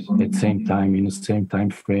at the same time, in the same time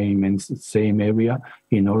frame and same area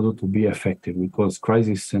in order to be effective, because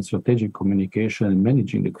crisis and strategic communication and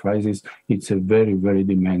managing the crisis, it's a very, very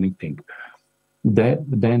demanding thing.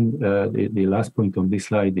 The last point on this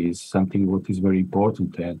slide is something what is very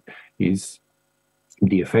important, and is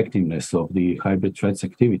the effectiveness of the hybrid threats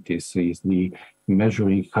activities is the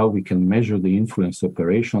measuring how we can measure the influence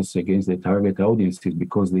operations against the target audiences,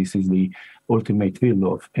 because this is the ultimate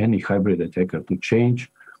will of any hybrid attacker, to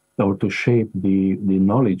change or to shape the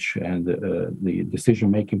knowledge and the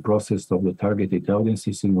decision-making process of the targeted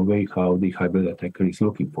audiences in a way how the hybrid attacker is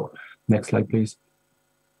looking for. Next slide, please.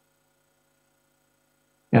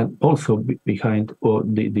 And also behind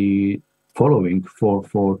the following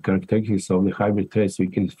four characteristics of the hybrid threats, we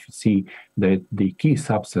can see that the key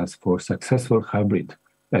substance for successful hybrid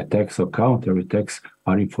attacks or counterattacks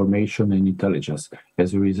are information and intelligence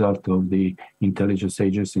as a result of the intelligence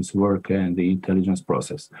agencies' work and the intelligence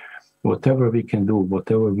process. Whatever we can do,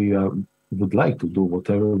 whatever we would like to do,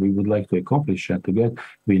 whatever we would like to accomplish and to get,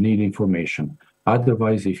 we need information.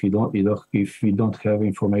 Otherwise, if we don't have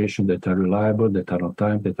information that are reliable, that are on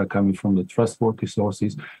time, that are coming from the trustworthy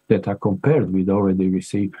sources, that are compared with already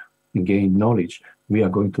received and gained knowledge, we are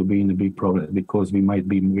going to be in a big problem, because we might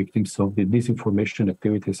be victims of the disinformation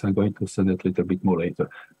activities. I'm going to say that a little bit more later.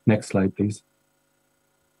 Next slide, please.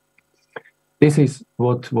 This is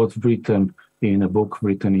what's written in a book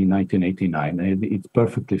written in 1989, and it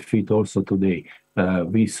perfectly fit also today.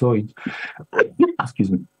 We saw it, excuse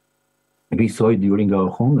me. We saw it during our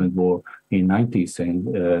Homeland War in 90s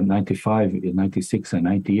and 95, 96 and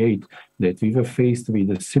 98, that we were faced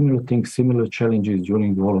with a similar things, similar challenges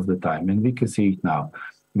during all of the time. And we can see it now.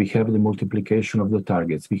 We have the multiplication of the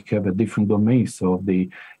targets. We have a different domains of the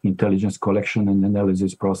intelligence collection and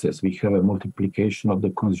analysis process. We have a multiplication of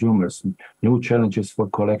the consumers, new challenges for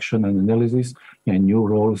collection and analysis, and new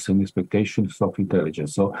roles and expectations of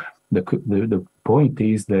intelligence. So the point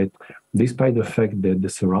is that despite the fact that the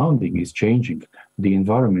surrounding is changing, the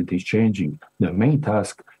environment is changing, the main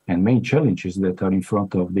task and main challenges that are in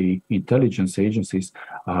front of the intelligence agencies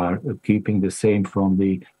are keeping the same from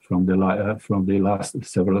the last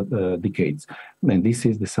several decades. And this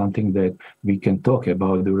is something that we can talk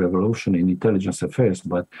about, the revolution in intelligence affairs,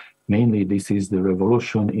 but mainly this is the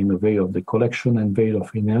revolution in the way of the collection and way of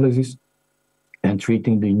analysis and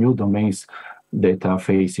treating the new domains that are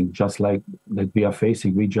facing, just like that we are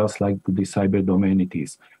facing, we just like the cyber domain it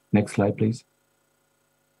is. Next slide, please.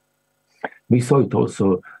 We saw it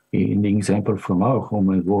also in the example from our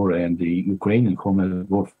Homeland War and the Ukrainian Homeland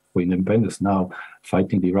War for independence, now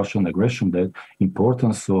fighting the Russian aggression, that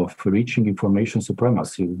importance of reaching information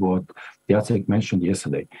supremacy, what Jacek mentioned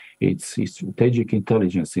yesterday. It's strategic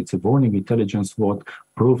intelligence, it's a warning intelligence, what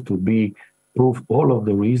proved all of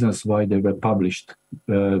the reasons why they were published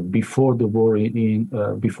before the war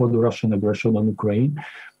before the Russian aggression on Ukraine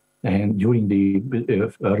and during the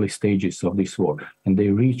early stages of this war. And they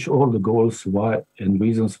reach all the goals and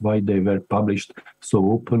reasons why they were published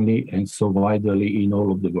so openly and so widely in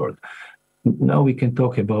all of the world. Now we can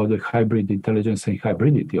talk about the hybrid intelligence and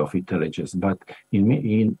hybridity of intelligence, but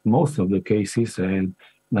in most of the cases, and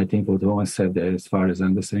I think what Owen said, as far as I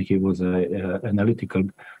understand, he was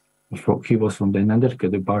he was from the analytical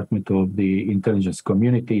department of the intelligence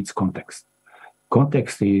community. It's context.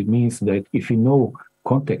 Context means that if you know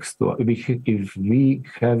context, if we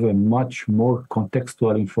have a much more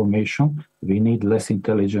contextual information, we need less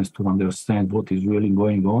intelligence to understand what is really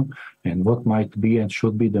going on and what might be and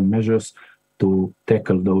should be the measures to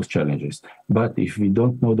tackle those challenges. But if we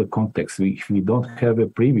don't know the context, if we don't have a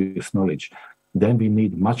previous knowledge, then we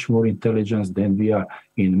need much more intelligence, then we are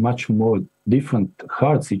in much more different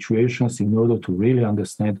hard situations in order to really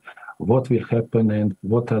understand what will happen and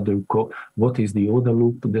what is the order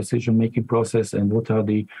loop decision-making process and what are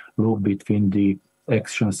the loop between the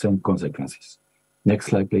actions and consequences. Next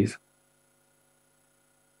slide, please.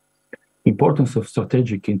 Importance of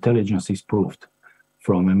strategic intelligence is proved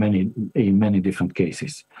in many different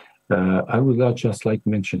cases. I would just like to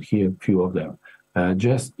mention here a few of them.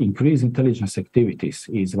 Just increased intelligence activities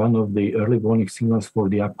is one of the early warning signals for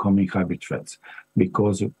the upcoming hybrid threats,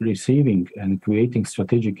 because receiving and creating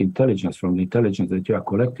strategic intelligence from the intelligence that you are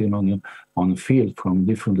collecting on the field from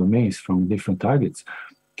different domains, from different targets,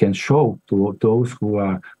 can show to those who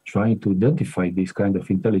are trying to identify these kind of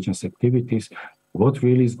intelligence activities what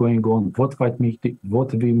really is going on, what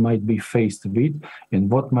we might be faced with, and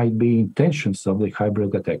what might be intentions of the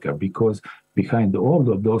hybrid attacker, because behind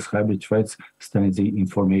all of those hybrid threats stands the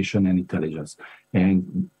information and intelligence.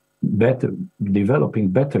 And developing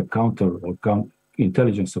better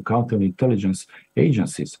intelligence or counterintelligence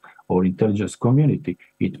agencies or intelligence community,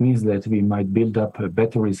 it means that we might build up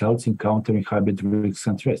better results in countering hybrid risks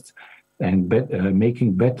and threats. And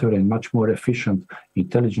making better and much more efficient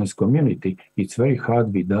intelligence community, it's very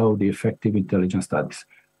hard without the effective intelligence studies.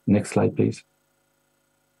 Next slide, please.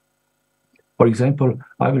 For example,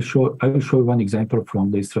 I will show you one example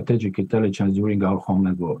from the strategic intelligence during our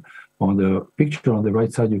homeland war. On the picture on the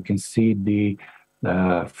right side, you can see the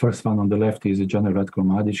first one on the left is General Ratko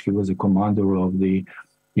Mladic. He was a commander of the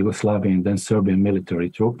Yugoslavian and then Serbian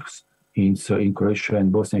military troops in Croatia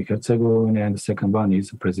and Bosnia and Herzegovina, and the second one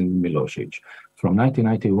is President Milosevic. From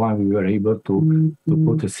 1991, we were able to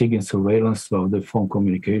put a SIGINT surveillance of the phone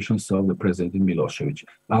communications of the President Milosevic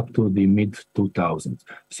up to the mid-2000s.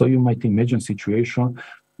 So you might imagine a situation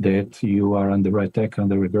that you are under attack,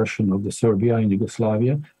 under reversion of the Serbia in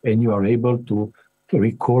Yugoslavia, and you are able to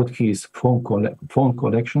record his phone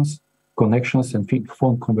connections and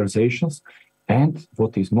phone conversations. And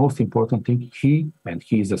what is most important thing, he and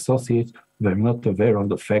his associates were not aware of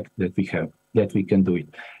the fact that we can do it.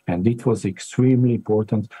 And it was extremely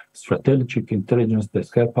important strategic intelligence that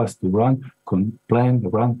helped us to plan,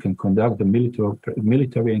 and conduct the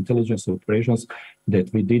military intelligence operations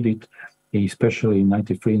that we did it, especially in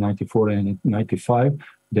 93, 94, and 95,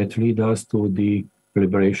 that lead us to the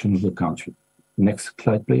liberation of the country. Next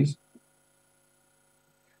slide, please.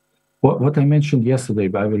 What I mentioned yesterday,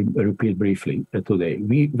 I will repeat briefly today.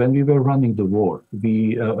 When we were running the war,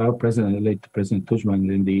 our president, late President Tudjman,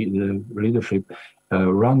 and the leadership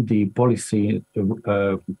ran the policy,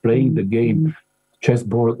 playing the game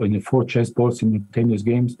chessboard in 4 chessboard simultaneous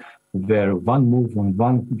games, where one move on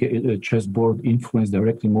one chessboard influenced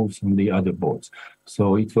directly moves on the other boards.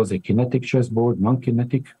 So it was a kinetic chessboard,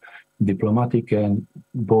 non-kinetic, diplomatic, and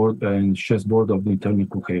chessboard of the internal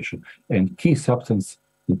cohesion. And key substance,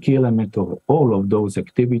 the key element of all of those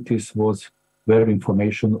activities was where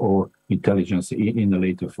information or intelligence in a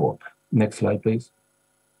later form. Next slide, please.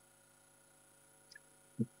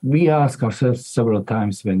 We asked ourselves several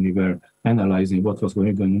times when we were analyzing what was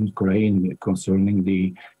going on in Ukraine concerning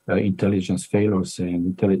the intelligence failures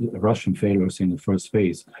and Russian failures in the first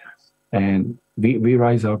phase. And we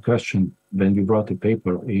raised our question when we brought the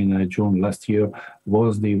paper in June last year: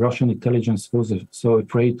 was the Russian intelligence so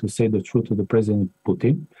afraid to say the truth to the President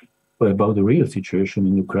Putin about the real situation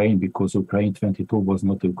in Ukraine, because Ukraine 22 was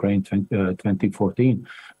not Ukraine 2014,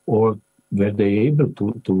 or were they able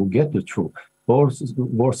to get the truth?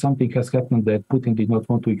 Or something has happened that Putin did not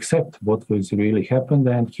want to accept what was really happened,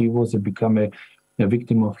 and he was become a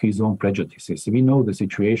victim of his own prejudices. We know the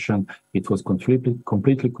situation. It was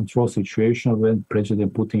completely controlled situation when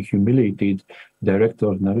President Putin humiliated Director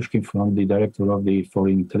Naryshkin from the Director of the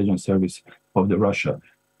Foreign Intelligence Service of the Russia.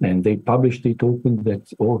 And they published it open that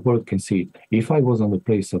all world can see it. If I was on the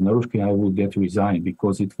place of Naryshkin, I would get resigned,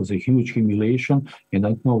 because it was a huge humiliation, and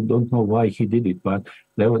I don't know why he did it, but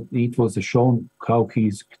it was shown how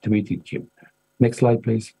he's treating him. Next slide,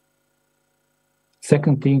 please.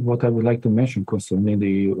 Second thing, what I would like to mention concerning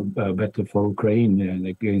the battle for Ukraine and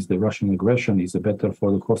against the Russian aggression is the battle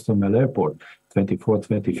for the Hostomel airport, 24th,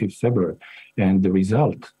 25th February. And the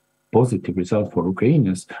result, positive result for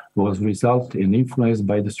Ukrainians, was result and influenced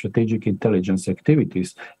by the strategic intelligence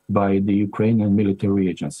activities by the Ukrainian military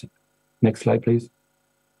agency. Next slide, please.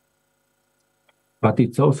 But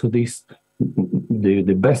it's also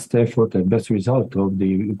the best effort and best result of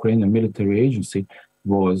the Ukrainian military agency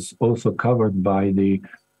was also covered by the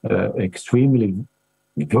extremely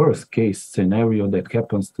worst case scenario that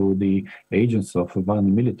happens to the agents of one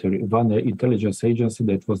intelligence agency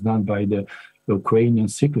that was done by the Ukrainian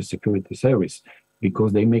Security Service.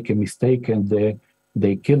 because they make a mistake and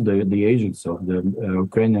they kill the agents of the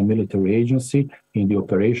Ukrainian military agency in the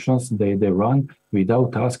operations they run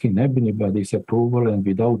without asking anybody's approval and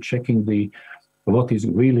without checking what is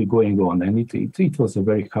really going on. And it was a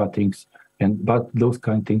very hard thing. But those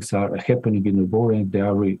kind of things are happening in the war, and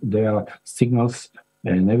they are signals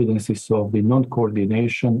and evidences of the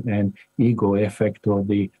non-coordination and ego effect of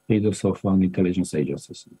the leaders of intelligence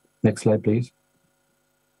agencies. Next slide, please.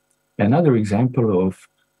 Another example of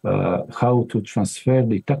how to transfer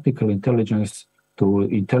the tactical intelligence to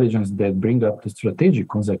intelligence that bring up the strategic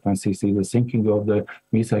consequences is the sinking of the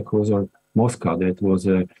missile cruiser Moscow that was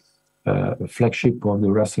a flagship of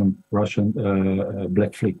the Russian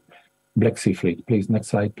Black Sea Fleet. Please, next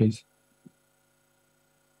slide, please.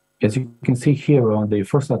 As you can see here, on the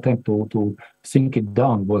first attempt to sink it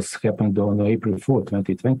down happened on April 4,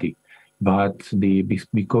 2020. But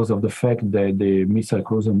because of the fact that the missile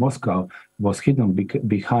cruiser Moscow was hidden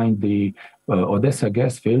behind the Odessa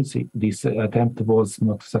gas fields, this attempt was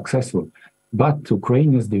not successful. But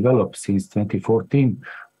Ukrainians developed since 2014.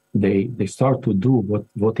 They start to do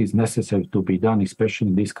what is necessary to be done, especially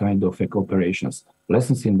in this kind of operations.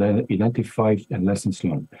 Lessons identified and lessons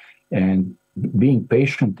learned. And being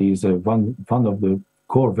patient is one of the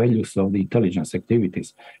core values of the intelligence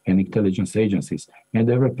activities and intelligence agencies. And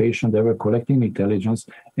they were patient, they were collecting intelligence,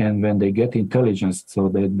 and when they get intelligence so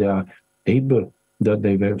that they are able, that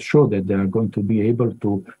they were sure that they are going to be able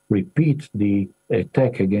to repeat the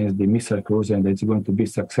attack against the missile cruiser and it's going to be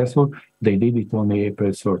successful, they did it on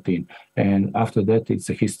April 13. And after that, it's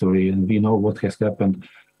a history, and we know what has happened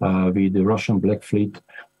with the Russian Black Fleet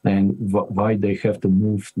and why they have to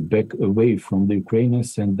move back away from the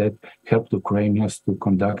Ukrainians, and that helped Ukrainians to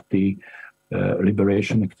conduct the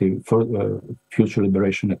future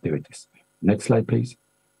liberation activities. Next slide, please.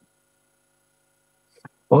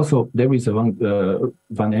 Also, there is one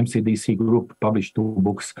MCDC group published 2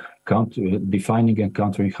 books, Defining and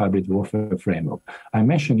Countering Hybrid Warfare Framework. I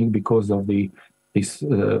mention it because of this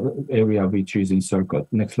area which is encircled.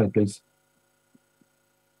 Next slide, please.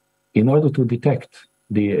 In order to detect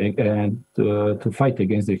to fight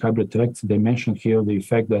against the hybrid threats, they mention here the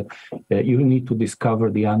fact that you need to discover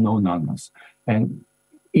the unknown unknowns. And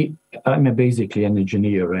I'm basically an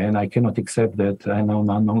engineer, and I cannot accept that unknown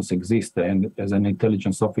unknowns exist. And as an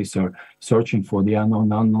intelligence officer, searching for the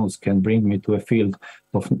unknown unknowns can bring me to a field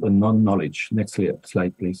of non-knowledge. Next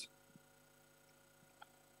slide, please.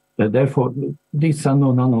 Therefore, this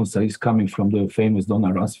unknown unknowns is coming from the famous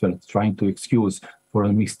Donald Rumsfeld trying to excuse for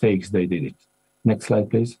the mistakes they did it. Next slide,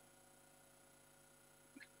 please.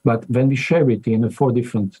 But when we share it in 4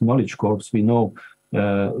 different knowledge corps, we know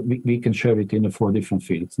we can share it in 4 different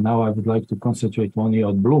fields. Now I would like to concentrate only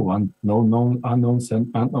on blue one, known unknowns and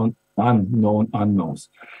unknown unknowns,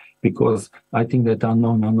 because I think that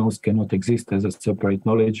unknown unknowns cannot exist as a separate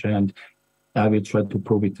knowledge, and I will try to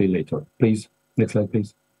prove it later. Please, next slide,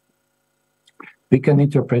 please. We can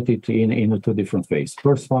interpret it in 2 different ways.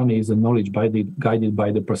 First one is a knowledge guided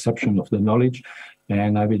by the perception of the knowledge.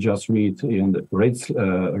 And I will just read in the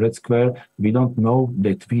red square, we don't know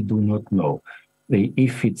that we do not know.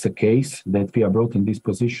 If it's a case that we are brought in this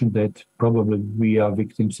position, that probably we are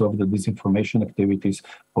victims of the disinformation activities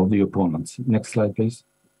of the opponents. Next slide, please.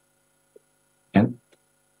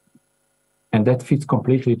 And that fits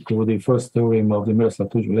completely to the first theorem of the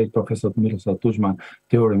late Professor Miroslav Tuđman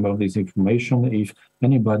theorem of disinformation. If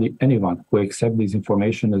anyone who accepts this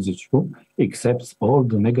information as true, accepts all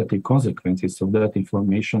the negative consequences of that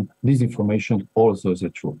information, disinformation also is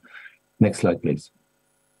true. Next slide, please.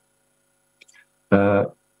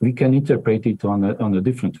 We can interpret it on a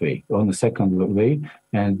different way, on a second way,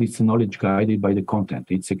 and it's knowledge guided by the content.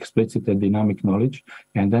 It's explicit and dynamic knowledge,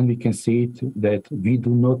 and then we can see it that we do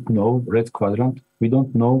not know, red quadrant, we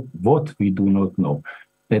don't know what we do not know.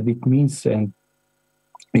 And it means, and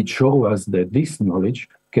it shows us that this knowledge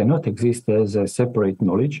cannot exist as a separate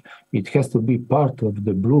knowledge. It has to be part of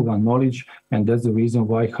the blue one knowledge, and that's the reason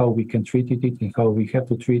why how we can treat it and how we have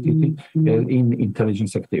to treat it in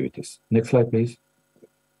intelligence activities. Next slide, please.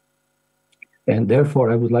 And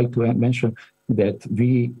therefore, I would like to mention that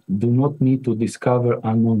we do not need to discover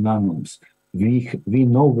unknown unknowns. We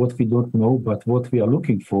know what we don't know, but what we are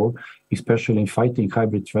looking for, especially in fighting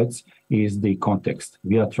hybrid threats, is the context.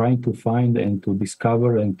 We are trying to find and to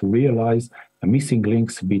discover and to realize missing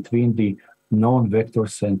links between the known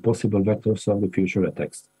vectors and possible vectors of the future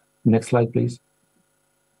attacks. Next slide, please.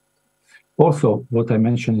 Also, what I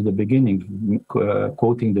mentioned in the beginning,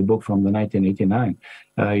 quoting the book from the 1989,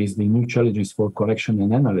 is the new challenges for collection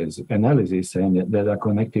and analysis, and that are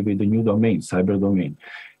connected with the new domain, cyber domain.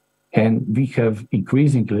 And we have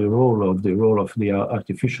increasingly role of the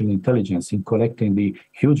artificial intelligence in collecting the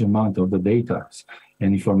huge amount of the data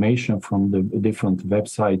and information from the different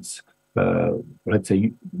websites, let's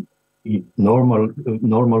say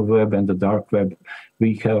normal web and the dark web.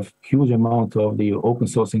 We have huge amount of the open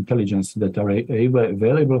source intelligence that are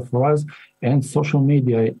available for us, and social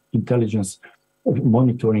media intelligence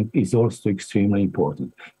monitoring is also extremely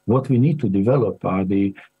important. What we need to develop are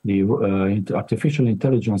the artificial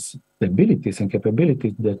intelligence abilities and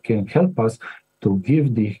capabilities that can help us to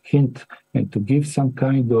give the hint and to give some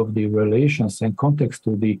kind of the relations and context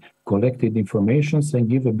to the collected informations and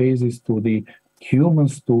give a basis to the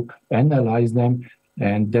humans to analyze them.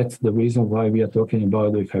 And that's the reason why we are talking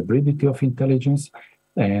about the hybridity of intelligence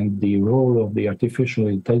and the role of the artificial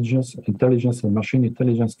intelligence and machine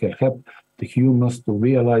intelligence can help the humans to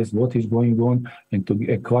realize what is going on and to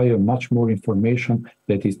acquire much more information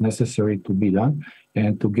that is necessary to be done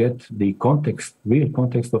and to get the context, real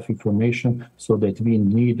context of information so that we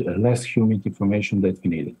need less human information that we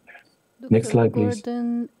needed. Dr. Next slide, please.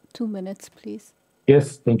 Gordon, 2 minutes, please.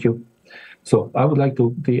 Yes, thank you. So I would like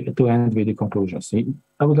to end with the conclusions.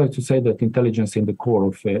 I would like to say that intelligence in the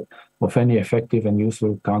core of any effective and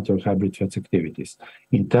useful counter-hybrid threats activities.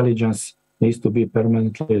 Intelligence needs to be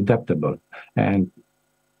permanently adaptable, and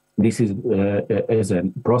this is as a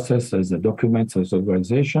process, as a document, as an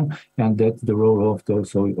organization, and that's the role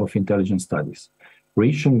of intelligence studies.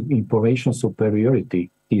 Reaching information superiority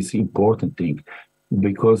is important thing,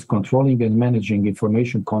 because controlling and managing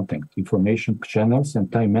information content, information channels,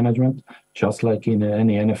 and time management, just like in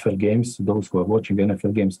any NFL games, those who are watching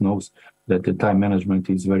NFL games knows that the time management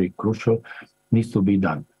is very crucial, needs to be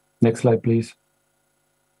done. Next slide, please.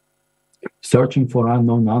 Searching for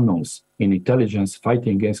unknown unknowns in intelligence,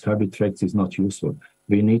 fighting against hybrid threats is not useful.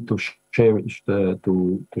 We need to share it,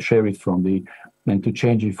 to share it and to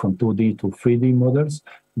change it from 2D to 3D models,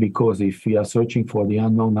 because if we are searching for the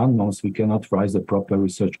unknown unknowns, we cannot raise the proper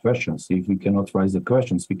research questions. If we cannot raise the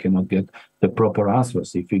questions, we cannot get the proper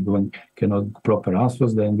answers. If we cannot proper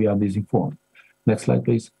answers, then we are disinformed. Next slide,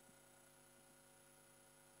 please.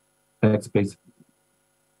 Next, please.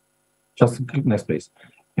 Just click next, please.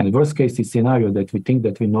 And the worst case is scenario that we think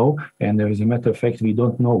that we know, and there is a matter of fact we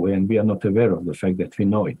don't know, and we are not aware of the fact that we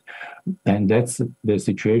know it. And that's the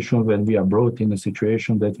situation when we are brought in a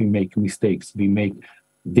situation that we make mistakes. We make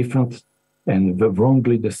different and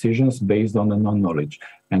wrongly decisions based on the non-knowledge.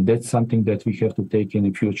 And that's something that we have to take in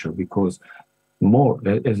the future, because more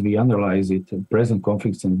as we analyze it, present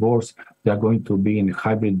conflicts and wars, they are going to be in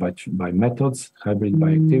hybrid by methods, hybrid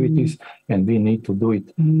by activities, and we need to do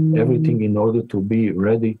it everything in order to be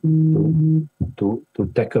ready to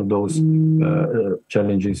tackle those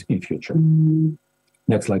challenges in future.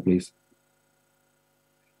 Next slide, please.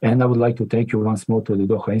 And I would like to thank you once more to the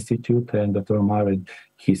Doha Institute and Dr. Omar and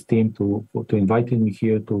his team to invite me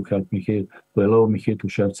here, to help me here, to allow me here to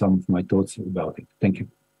share some of my thoughts about it. Thank you.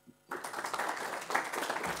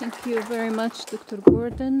 Thank you very much, Dr.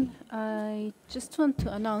 Gordon. I just want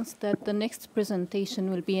to announce that the next presentation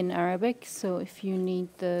will be in Arabic, so if you need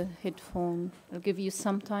the headphone, I'll give you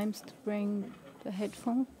some time to bring the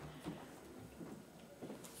headphone.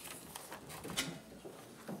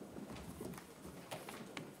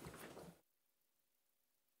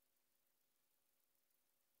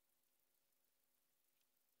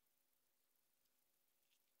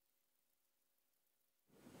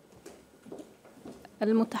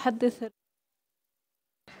 المتحدث.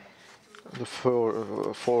 The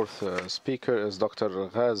fourth speaker is Dr.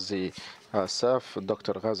 Ghazi al-Assaf.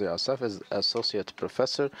 Dr. Ghazi al-Assaf is Associate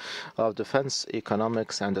Professor of Defense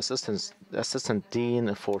Economics and Assistant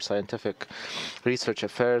Dean for Scientific Research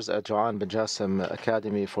Affairs at Joan bin Jassim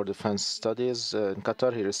Academy for Defense Studies. In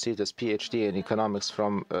Qatar, he received his PhD in economics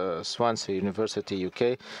from Swansea University,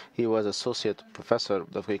 UK. He was Associate Professor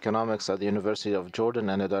of Economics at the University of Jordan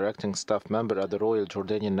and a directing staff member at the Royal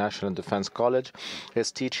Jordanian National Defense College. His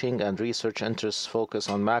teaching and research interests focus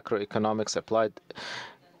on macroeconomics, applied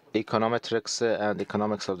econometrics, and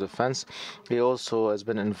economics of defense. He also has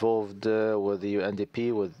been involved with the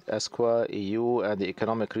UNDP, with ESQA, EU, and the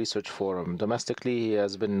Economic Research Forum. Domestically, he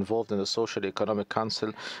has been involved in the Social Economic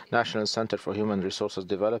Council, National Center for Human Resources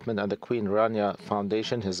Development, and the Queen Rania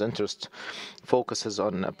Foundation. His interest focuses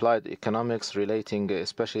on applied economics relating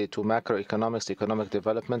especially to macroeconomics, economic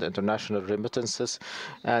development, international remittances,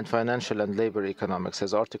 and financial and labor economics.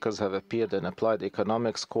 His articles have appeared in Applied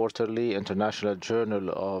Economics Quarterly, International Journal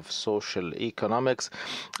of Social Economics,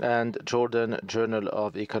 and Jordan Journal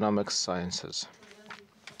of Economic Sciences.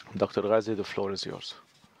 Dr. Ghazi, the floor is yours.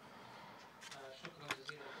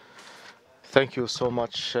 Thank you so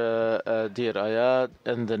much, dear Ayat.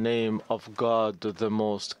 In the name of God, the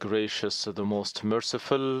most gracious, the most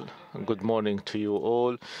merciful, good morning to you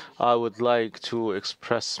all. I would like to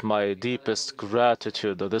express my deepest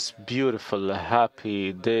gratitude on this beautiful,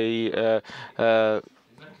 happy day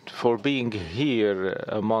for being here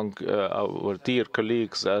among our dear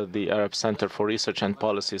colleagues at the Arab Center for Research and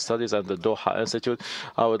Policy Studies and the Doha Institute.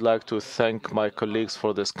 I would like to thank my colleagues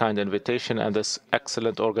for this kind invitation and this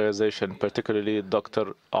excellent organization, particularly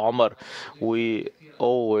Dr. Omar. We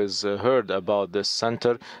always heard about this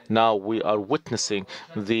center. Now we are witnessing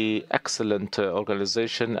the excellent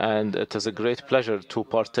organization, and it is a great pleasure to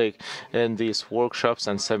partake in these workshops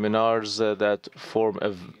and seminars that form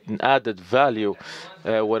an added value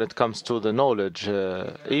when it comes to the knowledge.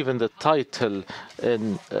 Even the title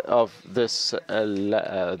of this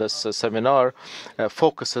seminar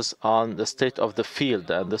focuses on the state of the field,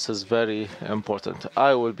 and this is very important.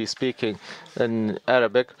 I will be speaking in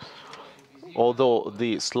Arabic, although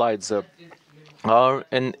the slides are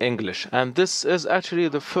in English. And this is actually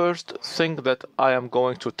the first thing that I am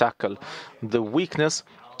going to tackle, the weakness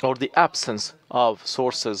or the absence of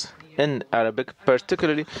sources in Arabic,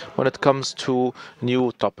 particularly when it comes to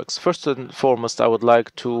new topics. First and foremost, I would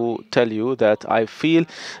like to tell you that I feel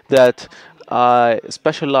that I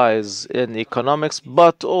specialize in economics,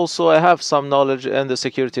 but also I have some knowledge in the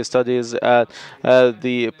security studies and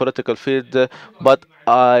the political field. But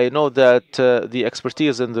I know that the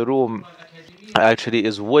expertise in the room actually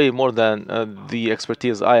is way more than the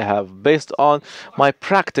expertise I have, based on my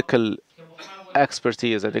practical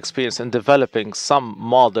expertise and experience in developing some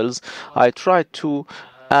models. I try to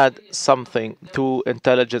add something to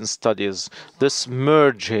intelligence studies, this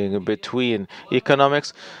merging between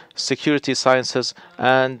economics, security sciences,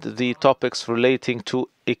 and the topics relating to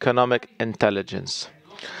economic intelligence.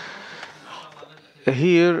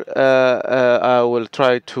 Here, I will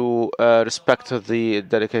try to respect the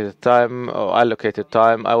dedicated time or allocated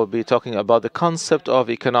time. I will be talking about the concept of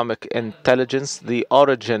economic intelligence, the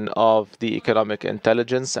origin of the economic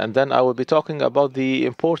intelligence, and then I will be talking about the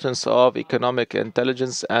importance of economic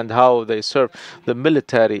intelligence and how they serve the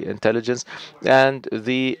military intelligence and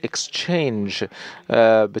the exchange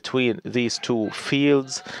between these two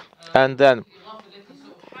fields. And then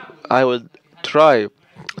I will try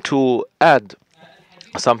to add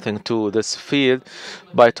something to this field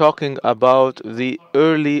by talking about the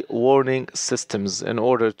early warning systems in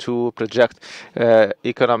order to project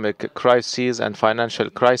economic crises and financial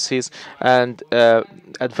crises. And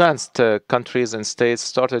advanced countries and states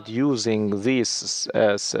started using these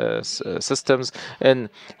systems in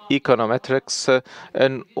econometrics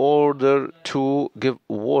in order to give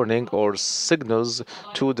warning or signals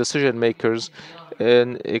to decision makers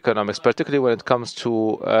in economics, particularly when it comes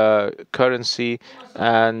to currency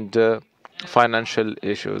and financial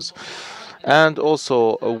issues. And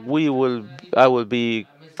also, I will be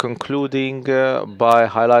concluding by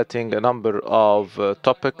highlighting a number of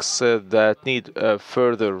topics that need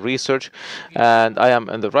further research. And I am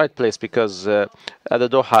in the right place because at the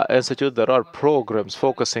Doha Institute there are programs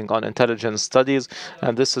focusing on intelligence studies,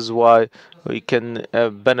 and this is why we can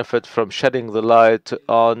benefit from shedding the light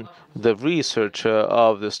on the research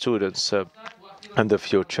of the students in the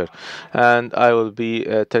future. And I will be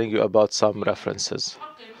telling you about some references.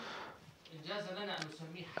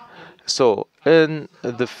 So, in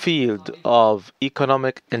the field of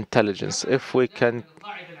economic intelligence, if we can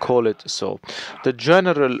call it so, the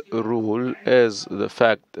general rule is the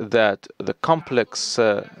fact that the complex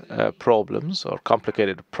problems or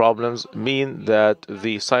complicated problems mean that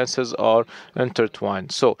the sciences are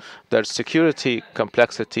intertwined. So, there's security,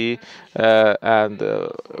 complexity, and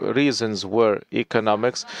reasons were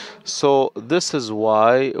economics. So, this is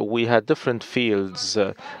why we had different fields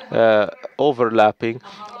overlapping,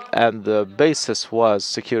 and the basis was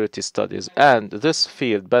security studies. And this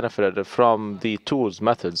field benefited from the tools,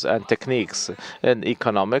 methods, and techniques in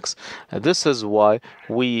economics. And this is why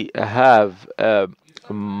we have a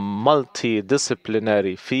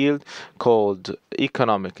multidisciplinary field called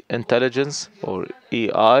economic intelligence, or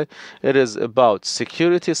EI. It is about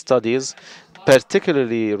security studies,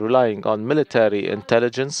 particularly relying on military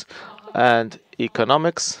intelligence and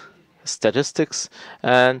economics, statistics,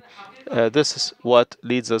 and this is what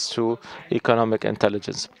leads us to economic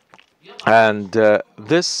intelligence. And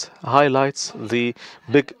this highlights the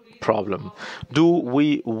big problem. Do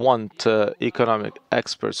we want economic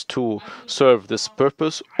experts to serve this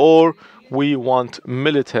purpose, or we want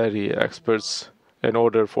military experts in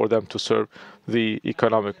order for them to serve the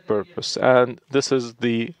economic purpose? And this is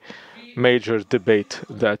the major debate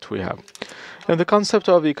that we have. And the concept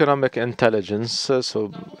of economic intelligence,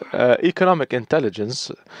 economic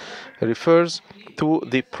intelligence refers to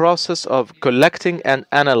the process of collecting and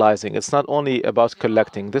analyzing. It's not only about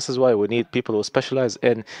collecting. This is why we need people who specialize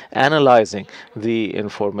in analyzing the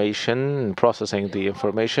information, processing the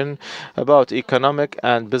information about economic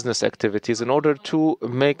and business activities in order to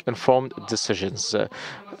make informed decisions.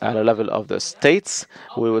 At a level of the states,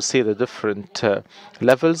 we will see the different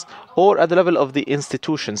levels, or at the level of the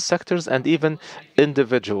institutions, sectors, and even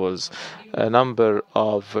individuals. A number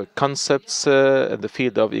of concepts in the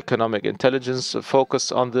field of economic intelligence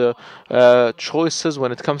focus on the choices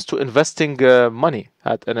when it comes to investing money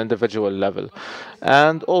at an individual level.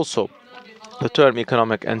 And also, the term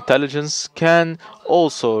economic intelligence can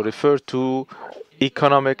also refer to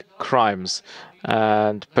economic crimes,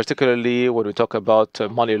 and particularly when we talk about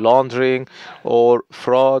money laundering or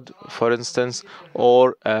fraud, for instance,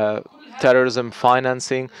 or terrorism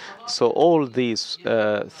financing. So all these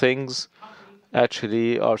things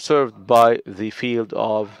actually are served by the field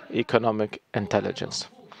of economic intelligence.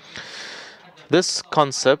 This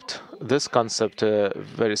concept,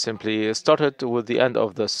 very simply, started with the end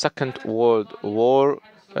of the Second World War.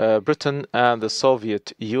 Britain and the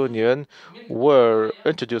Soviet Union were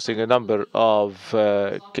introducing a number of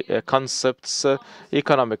concepts,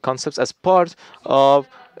 economic concepts, as part of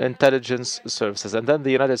intelligence services. And then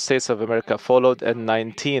the United States of America followed in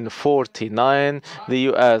 1949. The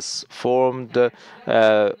US formed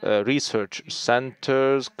research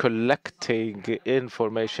centers collecting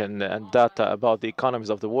information and data about the economies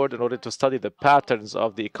of the world in order to study the patterns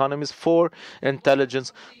of the economies for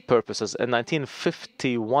intelligence purposes. In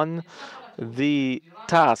 1951, the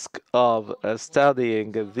task of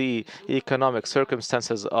studying the economic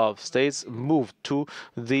circumstances of states moved to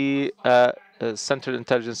the Central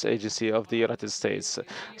Intelligence Agency of the United States.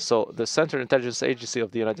 So the Central Intelligence Agency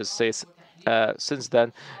of the United States since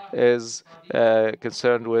then is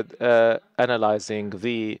concerned with analyzing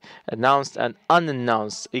the announced and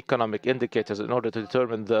unannounced economic indicators in order to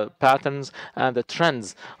determine the patterns and the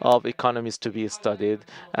trends of economies to be studied.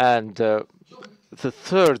 And the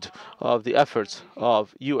third of the efforts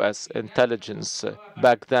of U.S. intelligence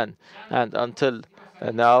back then and until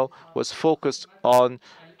now was focused on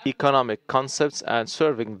economic concepts and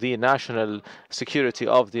serving the national security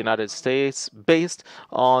of the United States based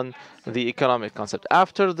on the economic concept.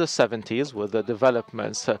 After the 70s, with the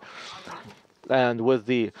developments and with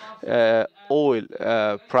the oil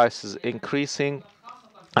prices increasing,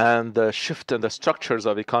 and the shift in the structures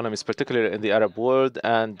of economies, particularly in the Arab world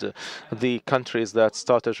and the countries that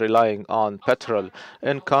started relying on petrol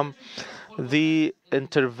income, the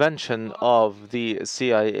intervention of the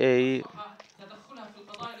CIA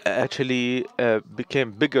actually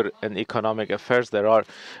became bigger in economic affairs. There are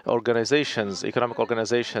organizations, economic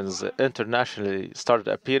organizations internationally started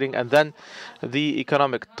appearing, and then the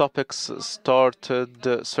economic topics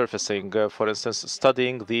started surfacing. For instance,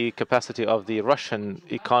 studying the capacity of the Russian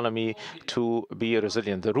economy to be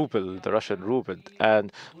resilient, the ruble, the Russian ruble,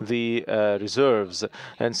 and the reserves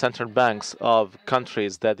and central banks of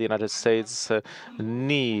countries that the United States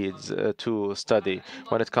needs to study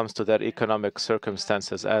when it comes to their economic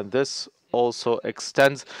circumstances. And this also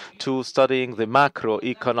extends to studying the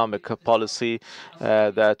macroeconomic policy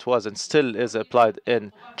that was and still is applied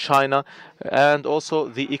in China, and also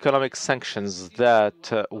the economic sanctions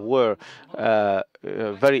that were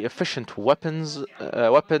very efficient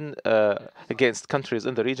weapon against countries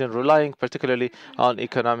in the region, relying particularly on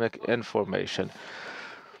economic information.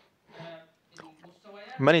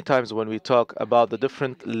 Many times when we talk about the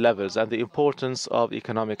different levels and the importance of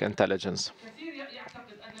economic intelligence,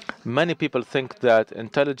 many people think that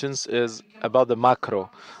intelligence is about the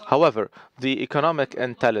macro. However, the economic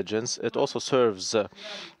intelligence, it also serves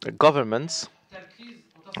governments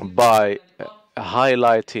by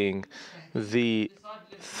highlighting the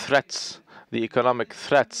threats, the economic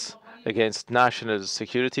threats against national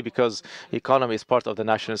security, because economy is part of the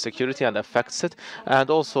national security and affects it. And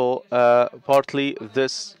also partly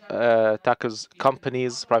this tackles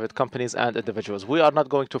companies, private companies and individuals. We are not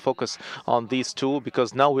going to focus on these two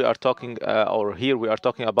because now we are talking, or here we are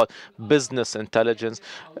talking about business intelligence.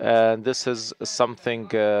 And this is something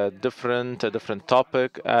different, a different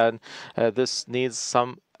topic, and this needs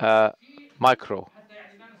some micro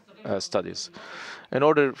studies. In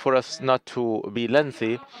order for us not to be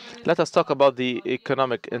lengthy, let us talk about the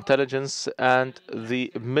economic intelligence and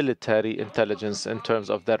the military intelligence in terms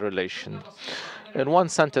of their relation. in one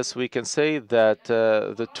sentence, we can say that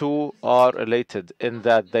the two are related in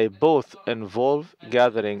that they both involve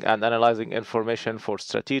gathering and analyzing information for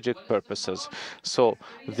strategic purposes. So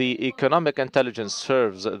the economic intelligence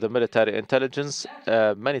serves the military intelligence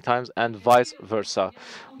many times and vice versa.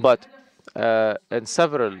 But in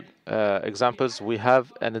several examples, we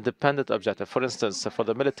have an independent objective. For instance, for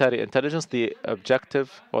the military intelligence, the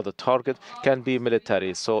objective or the target can be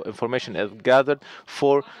military. So information is gathered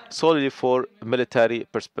solely for military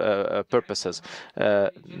purposes,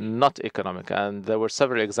 not economic. And there were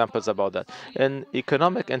several examples about that. In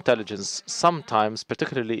economic intelligence, sometimes,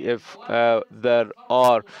 particularly if there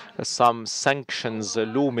are some sanctions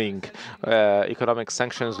looming, economic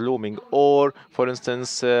sanctions looming, or, for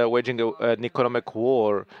instance, waging an economic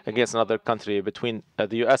war against another country between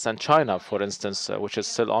the US and China, for instance, which is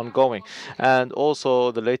still ongoing. And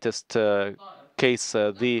also the latest case,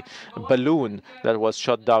 the balloon that was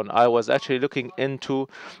shot down. I was actually looking into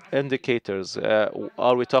indicators.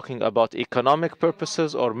 Are we talking about economic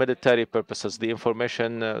purposes or military purposes? The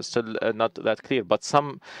information still not that clear, but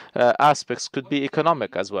some aspects could be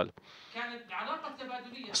economic as well.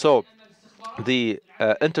 So the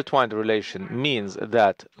intertwined relation means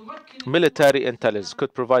that military intelligence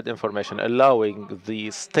could provide information allowing the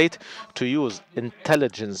state to use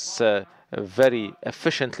intelligence very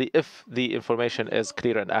efficiently if the information is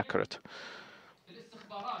clear and accurate.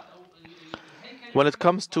 When it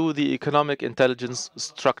comes to the economic intelligence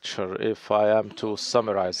structure, if I am to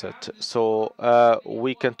summarize it, so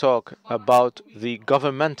we can talk about the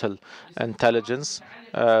governmental intelligence,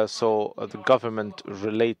 so the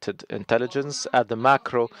government-related intelligence at the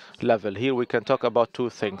macro level. Here we can talk about two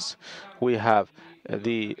things. We have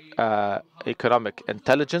the economic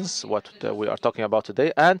intelligence, what we are talking about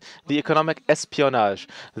today, and the economic espionage.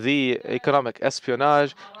 The economic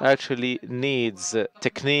espionage actually needs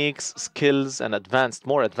techniques, skills, and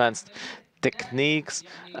more advanced techniques,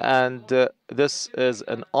 and this is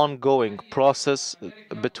an ongoing process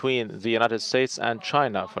between the United States and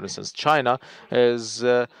China. For instance, China is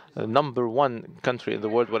the #1 country in the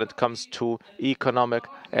world when it comes to economic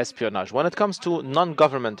espionage. When it comes to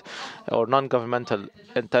non-government or non-governmental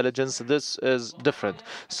intelligence, this is different.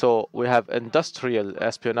 So we have industrial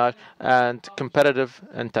espionage and competitive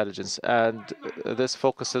intelligence, and this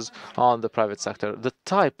focuses on the private sector. The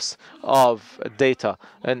types of data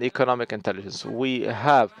and economic intelligence, we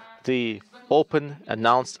have the open,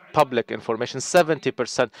 announced, public information.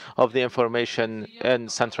 70% of the information in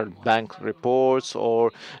central bank reports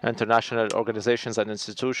or international organizations and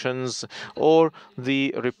institutions, or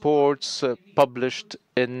the reports published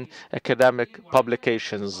in academic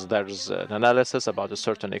publications. There's an analysis about a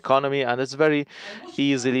certain economy, and it's very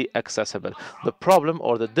easily accessible. The problem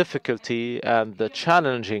or the difficulty and the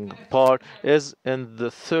challenging part is in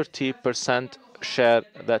the 30% share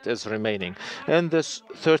that is remaining. In this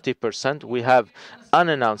 30%, we have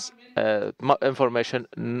unannounced information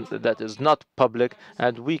that is not public,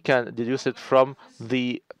 and we can deduce it from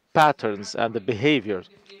the patterns and the behaviors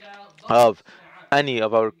of any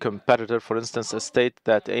of our competitor, for instance, a state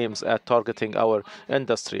that aims at targeting our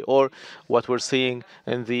industry, or what we're seeing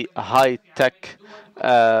in the high-tech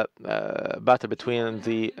battle between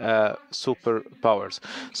the superpowers.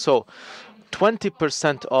 So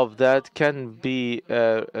 20% of that can be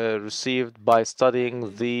received by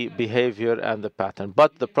studying the behavior and the pattern.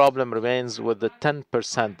 But the problem remains with the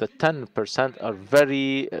 10%. The 10% are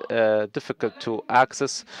very difficult to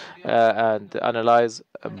access and analyze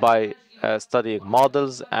by studying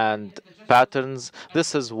models and patterns.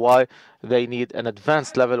 This is why they need an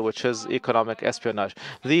advanced level, which is economic espionage.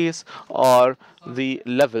 These are the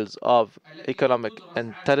levels of economic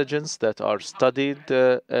intelligence that are studied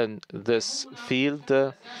in this field,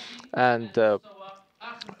 and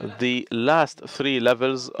the last three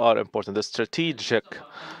levels are important. The strategic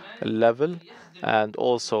level, and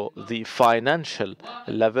also the financial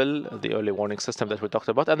level, the early warning system that we talked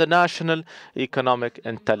about, and the national economic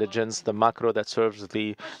intelligence, the macro that serves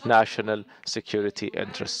the national security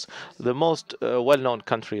interests. The most well-known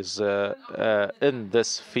countries in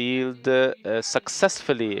this field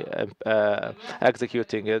successfully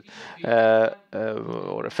executing it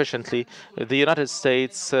or efficiently, the United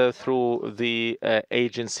States through the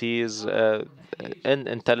agencies, in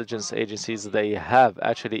intelligence agencies, they have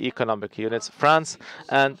actually economic units, France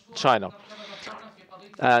and China.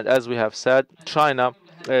 And as we have said, China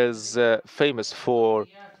is famous for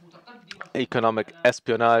economic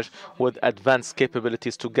espionage with advanced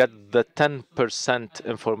capabilities to get the 10%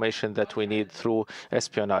 information that we need through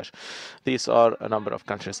espionage. These are a number of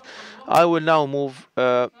countries. I will now move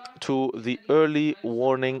to the early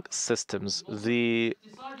warning systems, the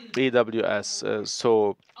EWS.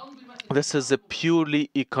 So this is a purely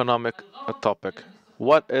economic topic.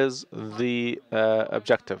 What is the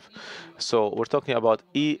objective? So we're talking about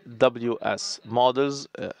EWS models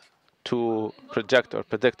to project or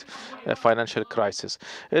predict a financial crisis.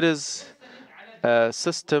 It is a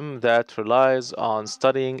system that relies on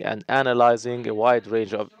studying and analyzing a wide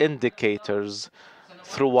range of indicators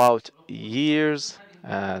throughout years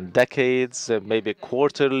and decades, maybe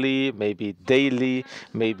quarterly, maybe daily,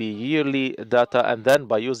 maybe yearly data, and then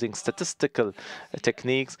by using statistical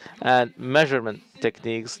techniques and measurement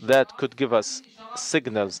techniques that could give us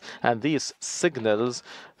signals, and these signals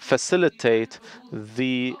facilitate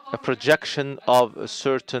the projection of a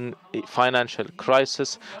certain financial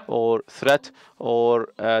crisis or threat or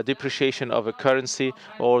depreciation of a currency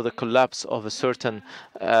or the collapse of a certain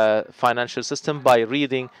financial system by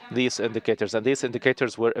reading these indicators. And these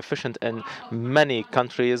indicators were efficient in many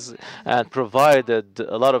countries and provided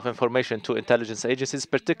a lot of information to intelligence agencies,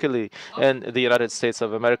 particularly in the United States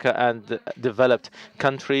of America and developed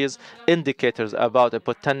countries, indicators about a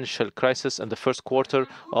potential crisis in the first quarter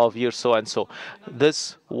of year so and so.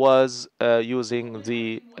 This was using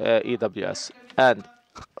the EWS. And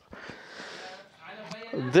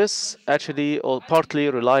this actually partly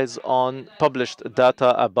relies on published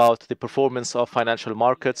data about the performance of financial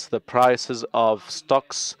markets, the prices of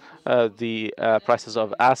stocks, the prices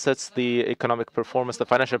of assets, the economic performance, the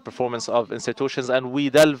financial performance of institutions, and we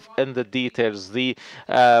delve in the details, the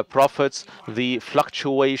profits, the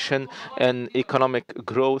fluctuation in economic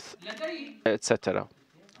growth, etc.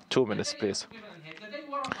 2 minutes, please.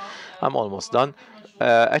 I'm almost done.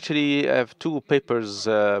 Actually, I have 2 papers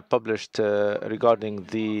published regarding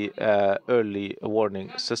the early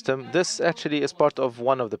warning system. This actually is part of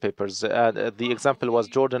one of the papers. The example was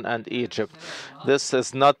Jordan and Egypt. This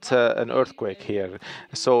is not an earthquake here.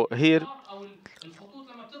 So here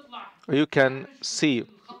you can see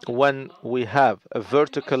when we have a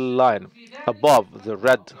vertical line above the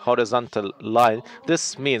red horizontal line,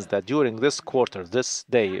 this means that during this quarter, this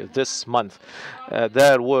day, this month,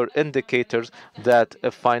 there were indicators that a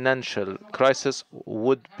financial crisis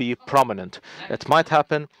would be prominent. It might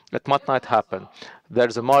happen, it might not happen.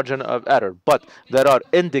 There's a margin of error, but there are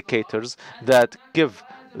indicators that give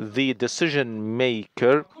the decision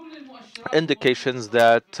maker indications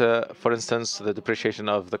that, for instance, the depreciation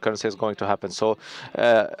of the currency is going to happen. So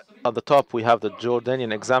on the top, we have the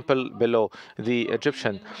Jordanian example, below the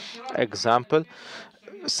Egyptian example,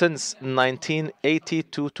 since 1980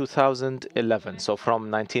 to 2011. So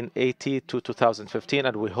from 1980 to 2015,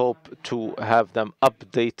 and we hope to have them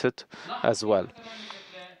updated as well.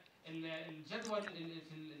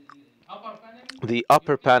 The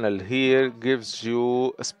upper panel here gives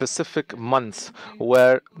you specific months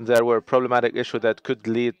where there were problematic issues that could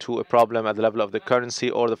lead to a problem at the level of the currency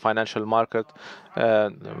or the financial market.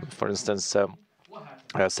 For instance,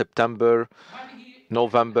 September,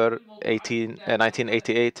 November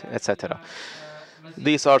 1988, etc.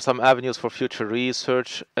 These are some avenues for future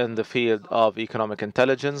research in the field of economic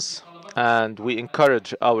intelligence. And we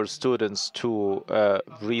encourage our students to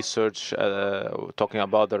research, talking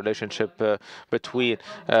about the relationship between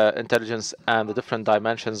intelligence and the different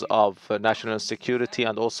dimensions of national security,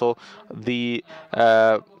 and also the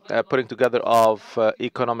putting together of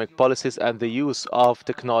economic policies and the use of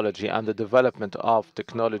technology and the development of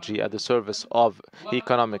technology at the service of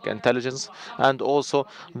economic intelligence, and also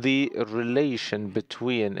the relation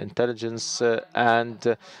between intelligence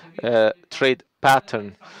and trade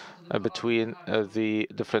pattern between the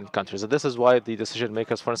different countries. And this is why the decision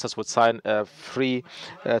makers, for instance, would sign a free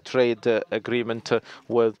trade agreement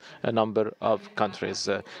with a number of countries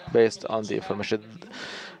based on the information.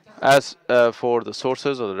 As for the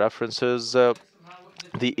sources or the references,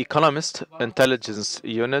 the Economist Intelligence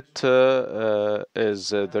Unit is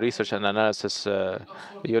the research and analysis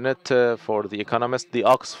unit for the Economist. The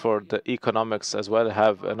Oxford Economics as well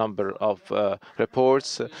have a number of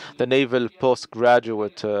reports. The Naval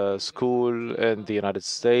Postgraduate School in the United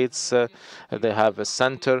States, they have a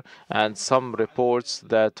center and some reports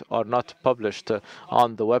that are not published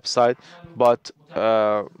on the website, but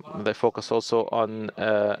they focus also on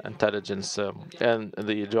intelligence. And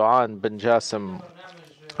the Joan bin Jassim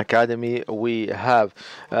Academy, we have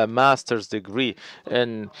a master's degree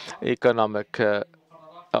in economic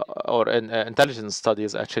or in intelligence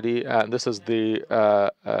studies, actually, and this is the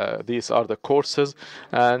these are the courses.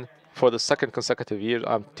 And For the second consecutive year,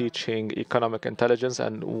 I'm teaching economic intelligence,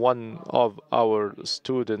 and one of our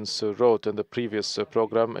students wrote in the previous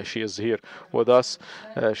program. She is here with us.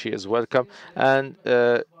 She is welcome. And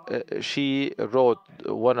she wrote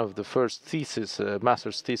one of the first thesis,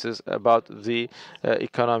 master's thesis, about the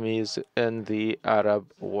economies in the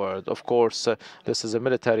Arab world. Of course, this is a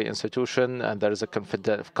military institution, and there is a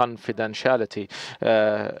confidentiality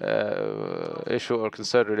issue or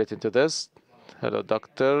concern relating to this. Hello,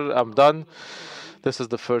 Doctor. I'm done. This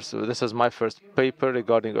is my first paper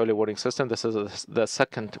regarding early warning system. This is the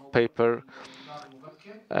second paper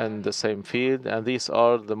in the same field, and these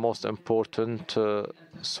are the most important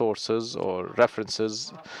sources or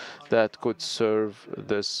references that could serve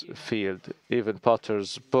this field. Even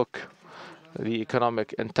Potter's book, The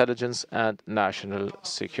Economic Intelligence and National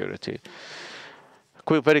Security.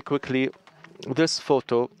 Very quickly, this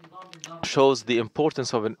photo shows the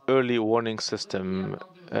importance of an early warning system.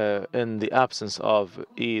 In the absence of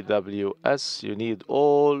EWS, you need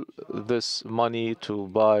all this money to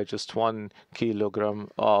buy just 1 kilogram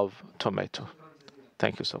of tomato.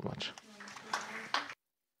 Thank you so much.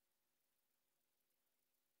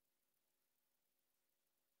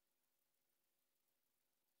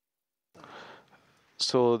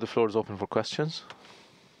 So the floor is open for questions.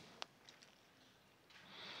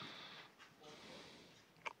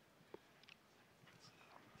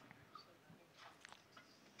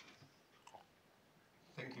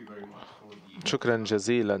 شكرا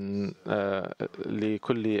جزيلا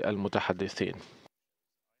لكل المتحدثين.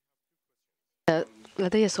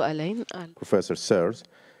 لدي سؤالين. Professor Sirrs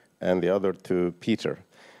and the other to Peter.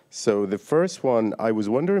 So the first one, I was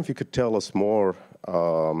wondering if you could tell us more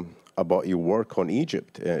about your work on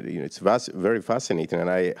Egypt. It's very fascinating, and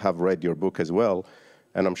I have read your book as well,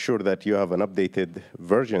 and I'm sure that you have an updated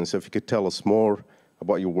version. So if you could tell us more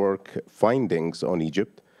about your work findings on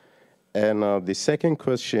Egypt. And the second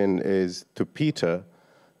question is to Peter.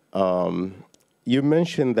 You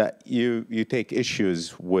mentioned that you take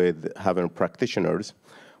issues with having practitioners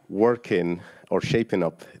working or shaping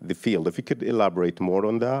up the field. If you could elaborate more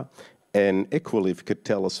on that, and equally, if you could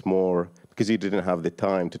tell us more, because you didn't have the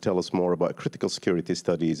time to tell us more about critical security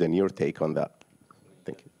studies and your take on that.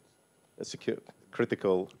 Thank you.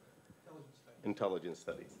 Critical intelligence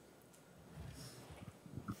studies.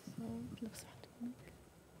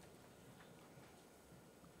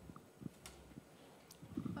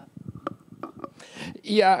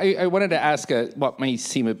 Yeah, I wanted to ask what may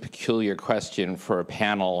seem a peculiar question for a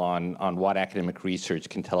panel on what academic research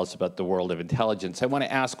can tell us about the world of intelligence. I want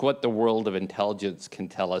to ask what the world of intelligence can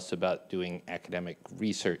tell us about doing academic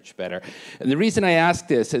research better. And the reason I ask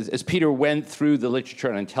this is, as Peter went through the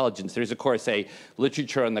literature on intelligence, there's, of course, a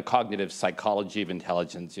literature on the cognitive psychology of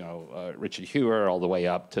intelligence, Richard Hewer all the way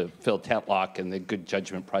up to Phil Tetlock and the Good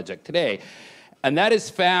Judgment Project today. And that has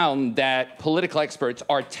found that political experts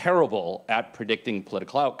are terrible at predicting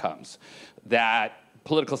political outcomes, that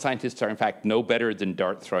political scientists are, in fact, no better than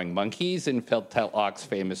dart-throwing monkeys in Phil Tetlock's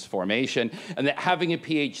famous formation, and that having a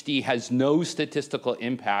PhD has no statistical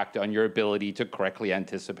impact on your ability to correctly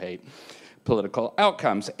anticipate political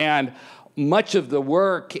outcomes. And much of the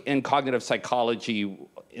work in cognitive psychology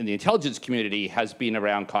in the intelligence community has been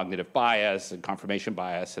around cognitive bias and confirmation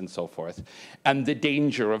bias and so forth, and the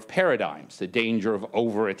danger of paradigms, the danger of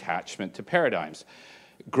over-attachment to paradigms.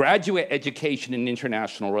 Graduate education in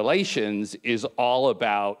international relations is all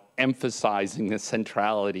about emphasizing the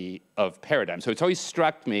centrality of paradigms. So it's always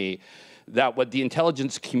struck me that what the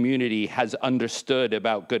intelligence community has understood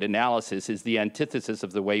about good analysis is the antithesis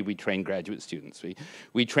of the way we train graduate students.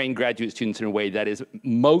 We train graduate students in a way that is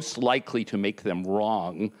most likely to make them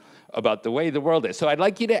wrong about the way the world is. So I'd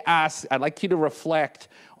like you to reflect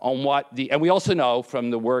on and we also know from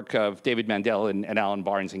the work of David Mandel and Alan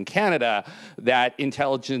Barnes in Canada that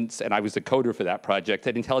intelligence, and I was the coder for that project,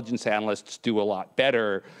 that intelligence analysts do a lot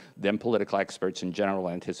better than political experts in general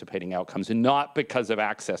anticipating outcomes, and not because of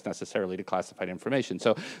access necessarily to classified information.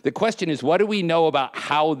 So the question is, what do we know about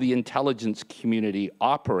how the intelligence community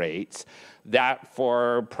operates that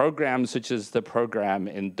for programs such as the program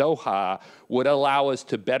in Doha would allow us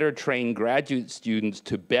to better train graduate students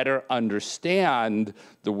to better understand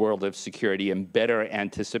the world of security and better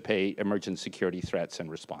anticipate emergent security threats and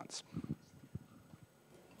response?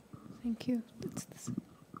 Thank you.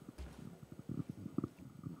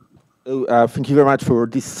 Thank you very much for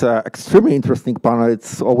this extremely interesting panel.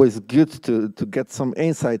 It's always good to get some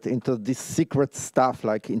insight into this secret stuff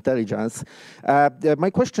like intelligence. My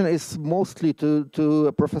question is mostly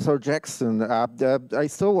to Professor Jackson. I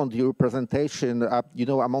saw on your presentation,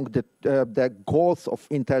 among the goals of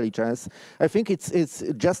intelligence, I think it's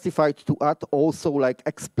justified to add also like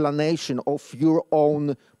explanation of your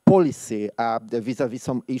own policy vis-a-vis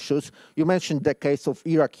some issues. You mentioned the case of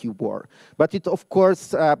Iraqi war, but it of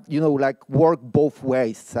course, like work both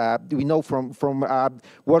ways. We know from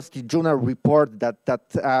Wall Street Journal report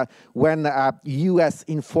that when U.S.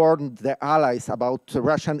 informed the allies about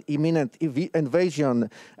Russian imminent invasion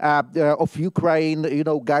of Ukraine,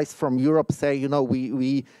 guys from Europe say,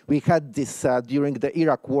 we had this during the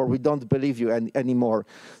Iraq war. We don't believe you anymore.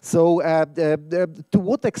 So to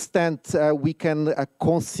what extent we can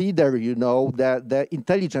consider, the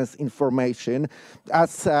intelligence information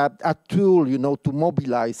as a tool, to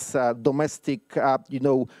mobilize domestic,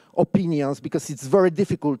 opinions, because it's very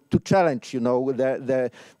difficult to challenge,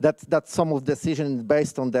 that some of decisions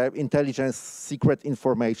based on the intelligence secret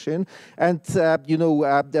information, and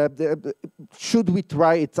should we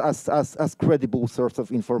try it as credible source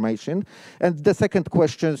of information? And the second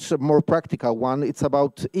question is a more practical one. It's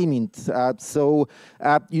about imint. After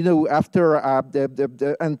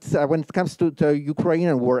when it comes to the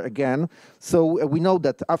Ukrainian war again, so we know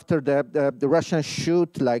that after the Russians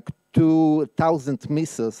shoot like 2,000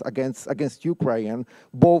 missiles against Ukraine,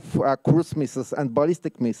 both cruise missiles and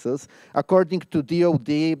ballistic missiles. According to DOD,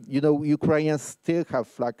 Ukrainians still have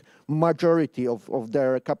like majority of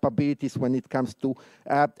their capabilities when it comes to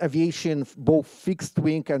aviation, both fixed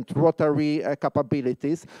wing and rotary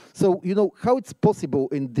capabilities. So, how it's possible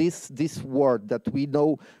in this world that we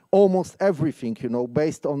know almost everything,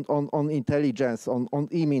 based on intelligence, on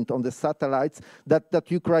imint, on the satellites,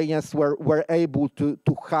 that Ukrainians were able to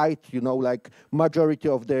hide, like majority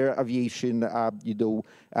of their aviation,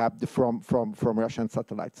 from Russian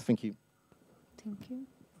satellites. Thank you. Thank you.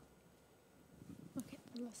 Okay,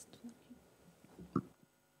 the last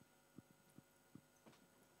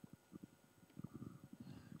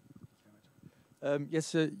one.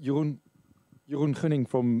 Yes, Jeroen Gunning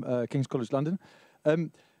from King's College London.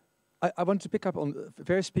 I wanted to pick up on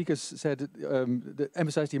various speakers said that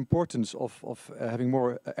emphasized the importance of having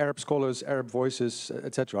more Arab scholars, Arab voices,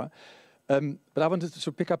 etc. But I wanted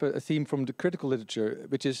to pick up a theme from the critical literature,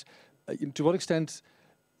 which is to what extent,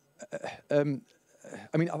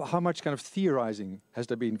 how much kind of theorizing has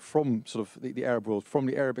there been from sort of the Arab world, from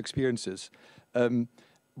the Arab experiences?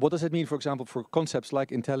 What does that mean, for example, for concepts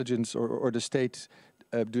like intelligence or the state?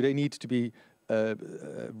 Do they need to be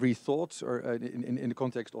rethought, or in the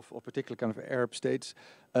context of particular kind of Arab states?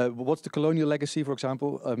 What's the colonial legacy, for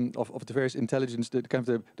example, of the various intelligence,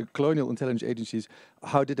 the colonial intelligence agencies?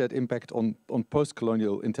 How did that impact on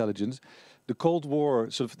post-colonial intelligence? The Cold War,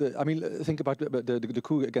 think about the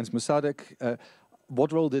coup against Mossadegh.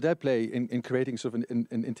 What role did that play in creating sort of an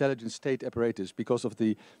intelligence state apparatus because of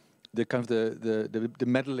the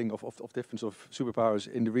meddling of different sort of superpowers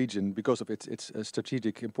in the region because of its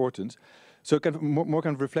strategic importance? So kind of more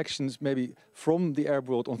kind of reflections maybe from the Arab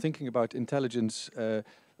world on thinking about intelligence, the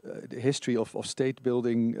history of state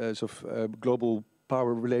building, global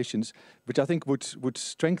power relations, which I think would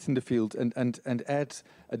strengthen the field and add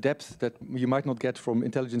a depth that you might not get from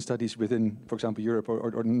intelligence studies within, for example, Europe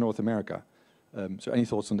or North America. So any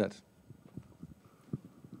thoughts on that?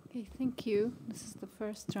 Okay, thank you. This is the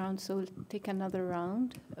first round, so we'll take another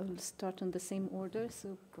round. I will start on the same order.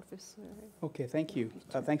 So, Professor. Okay, thank you.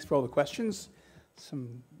 Thanks for all the questions.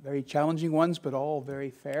 Some very challenging ones, but all very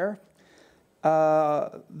fair.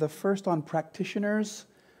 The first on practitioners.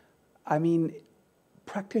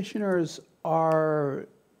 Practitioners are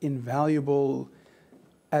invaluable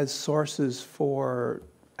as sources for,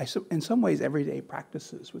 in some ways, everyday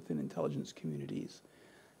practices within intelligence communities.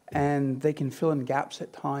 And they can fill in gaps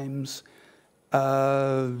at times.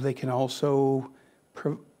 They can also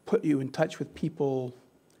put you in touch with people,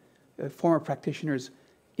 former practitioners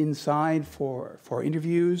inside for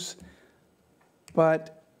interviews.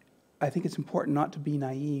 But I think it's important not to be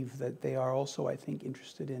naive that they are also, I think,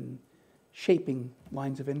 interested in shaping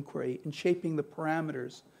lines of inquiry and shaping the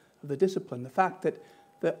parameters of the discipline. The fact that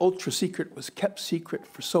the ultra-secret was kept secret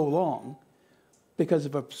for so long because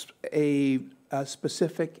of a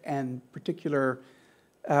specific and particular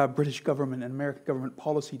British government and American government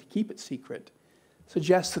policy to keep it secret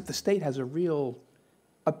suggests that the state has a real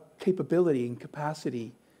capability and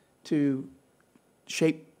capacity to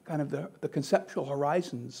shape kind of the conceptual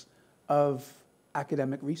horizons of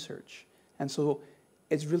academic research. And so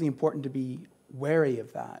it's really important to be wary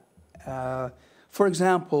of that. For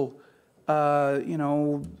example, You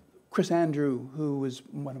know, Chris Andrew, who was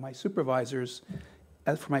one of my supervisors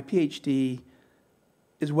for my PhD,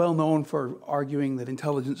 is well known for arguing that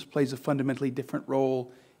intelligence plays a fundamentally different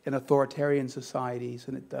role in authoritarian societies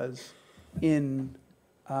than it does in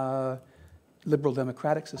liberal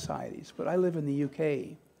democratic societies. But I live in the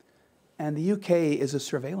UK, and the UK is a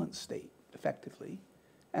surveillance state, effectively.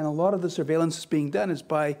 And a lot of the surveillance that's being done is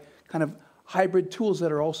by kind of hybrid tools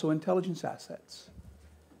that are also intelligence assets.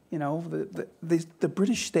 You know, the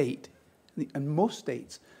British state, and most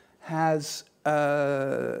states, has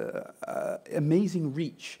amazing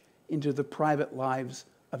reach into the private lives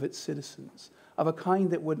of its citizens, of a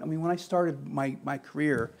kind that would, I mean, when I started my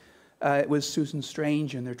career, it was Susan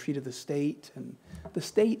Strange and their Treat of the State, and the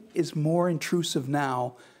state is more intrusive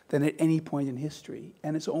now than at any point in history,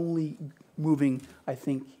 and it's only moving, I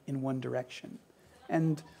think, in one direction.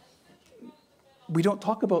 And we don't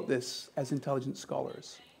talk about this as intelligence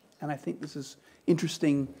scholars, and I think this is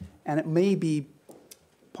interesting, and it may be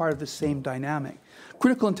part of the same dynamic.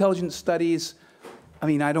 Critical intelligence studies, I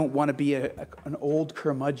mean, I don't want to be an old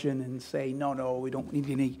curmudgeon and say, no, we don't need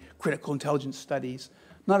any critical intelligence studies.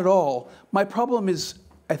 Not at all. My problem is,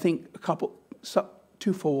 I think,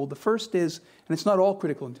 twofold. The first is, and it's not all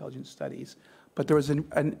critical intelligence studies, but there was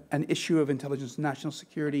an issue of Intelligence and National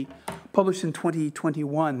Security published in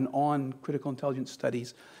 2021 on critical intelligence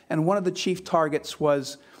studies. And one of the chief targets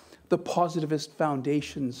was the positivist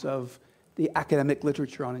foundations of the academic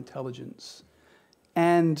literature on intelligence.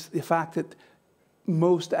 And the fact that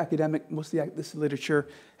most of this literature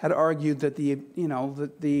had argued that the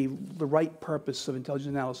right purpose of intelligence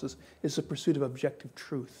analysis is the pursuit of objective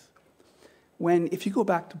truth. When, if you go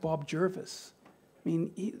back to Bob Jervis, I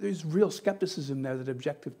mean, there's real skepticism there that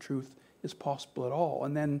objective truth is possible at all.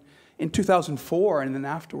 And then in 2004, and then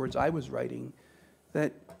afterwards, I was writing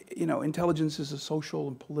that, you know, intelligence is a social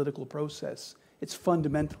and political process. It's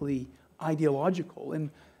fundamentally ideological,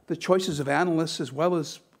 and the choices of analysts as well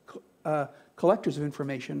as collectors of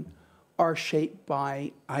information are shaped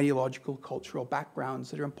by ideological cultural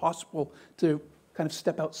backgrounds that are impossible to kind of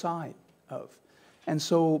step outside of. And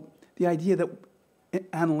so the idea that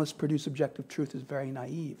analysts produce objective truth is very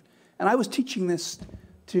naive. And I was teaching this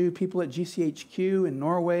to people at GCHQ in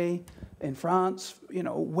Norway, in France, you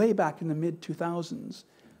know, way back in the mid-2000s.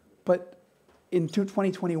 But in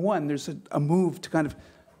 2021, there's a move to kind of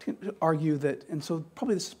argue that, and so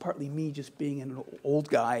probably this is partly me just being an old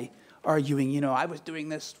guy arguing, you know, I was doing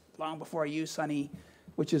this long before you, Sonny,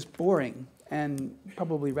 which is boring and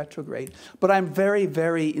probably retrograde. But I'm very,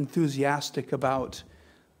 very enthusiastic about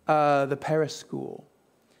the Paris School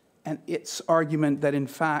and its argument that, in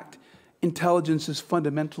fact, intelligence is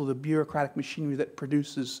fundamental to the bureaucratic machinery that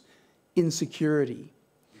produces insecurity.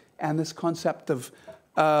 And this concept of,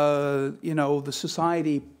 you know, the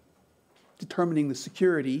society determining the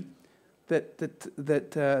security,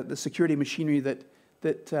 the security machinery that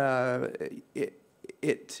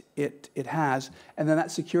it has, and then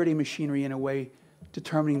that security machinery in a way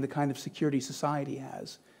determining the kind of security society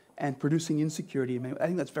has and producing insecurity. I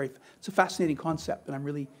think it's a fascinating concept, and I'm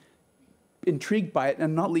really intrigued by it,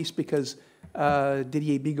 and not least because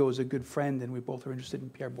Didier Bigot is a good friend, and we both are interested in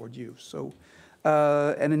Pierre Bourdieu. So,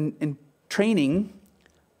 and in training,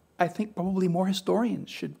 I think probably more historians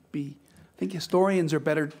should be. I think historians are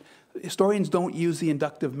better. Historians don't use the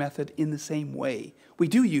inductive method in the same way. We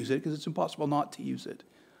do use it because it's impossible not to use it.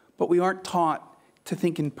 But we aren't taught to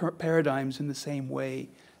think in paradigms in the same way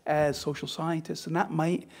as social scientists. And that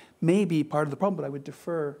may be part of the problem, but I would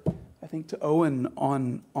defer, I think, to Owen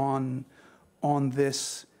on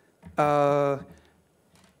this. But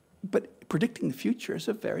predicting the future is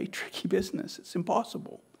a very tricky business. It's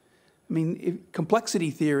impossible. I mean, complexity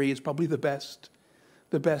theory is probably the best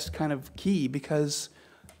kind of key, because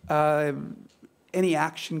any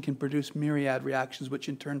action can produce myriad reactions, which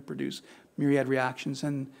in turn produce myriad reactions.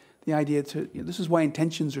 And the idea this is why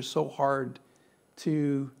intentions are so hard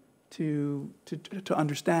to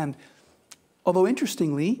understand. Although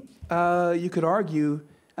interestingly, you could argue,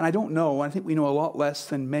 and I don't know, I think we know a lot less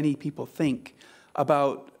than many people think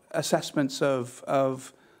about assessments of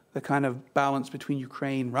the kind of balance between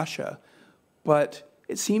Ukraine and Russia. But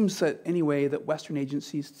it seems that anyway that Western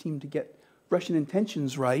agencies seem to get Russian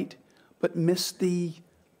intentions right, but miss the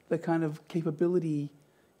kind of capability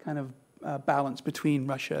kind of balance between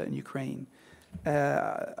Russia and Ukraine.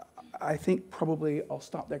 I think probably I'll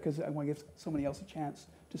stop there because I want to give somebody else a chance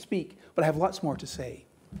to speak, but I have lots more to say.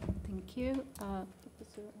 Thank you.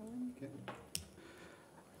 Professor Owen?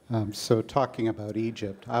 Okay. So talking about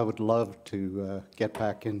Egypt, I would love to get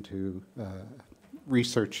back into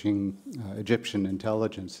researching Egyptian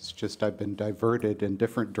intelligence. It's just I've been diverted in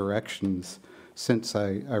different directions since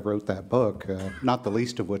I wrote that book, not the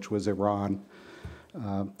least of which was Iran.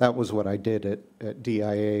 That was what I did at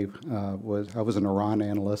DIA. I was an Iran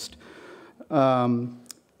analyst.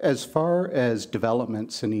 As far as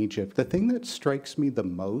developments in Egypt, the thing that strikes me the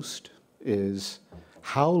most is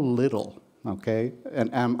how little, okay? And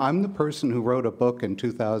I'm the person who wrote a book in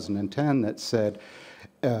 2010 that said,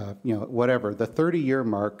 you know, whatever, the 30-year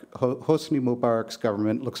mark, Hosni Mubarak's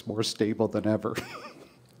government looks more stable than ever.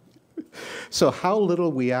 So how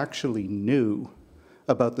little we actually knew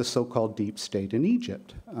about the so-called deep state in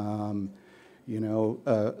Egypt. You know,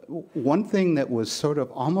 one thing that was sort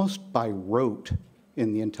of almost by rote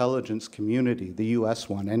in the intelligence community, the US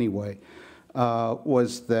one anyway,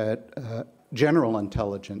 was that general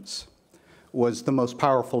intelligence was the most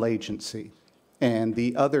powerful agency. And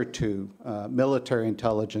the other two, military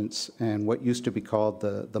intelligence and what used to be called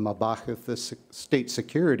the Mabahith, the state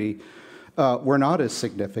security, were not as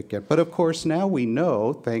significant. But of course, now we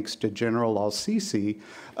know, thanks to General al-Sisi,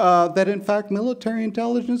 that in fact military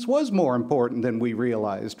intelligence was more important than we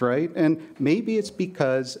realized, right? And maybe it's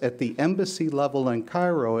because at the embassy level in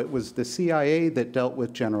Cairo, it was the CIA that dealt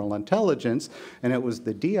with general intelligence, and it was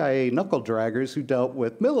the DIA knuckle draggers who dealt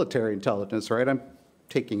with military intelligence, right? I'm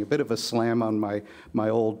taking a bit of a slam on my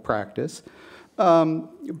old practice.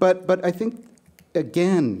 But I think,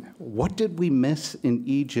 again, what did we miss in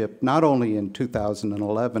Egypt, not only in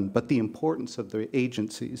 2011, but the importance of the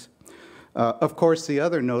agencies? Of course, the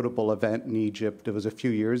other notable event in Egypt, it was a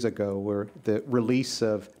few years ago, were the release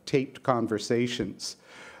of taped conversations,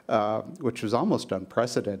 which was almost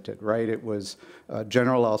unprecedented, right? It was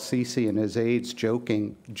General al-Sisi and his aides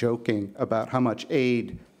joking about how much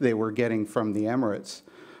aid they were getting from the Emirates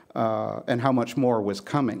and how much more was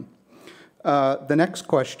coming. The next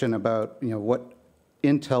question about, you know, what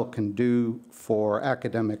Intel can do for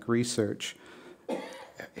academic research.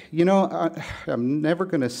 You know, I'm never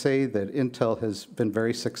going to say that Intel has been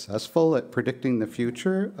very successful at predicting the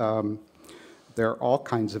future. There are all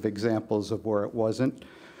kinds of examples of where it wasn't.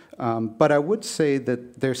 But I would say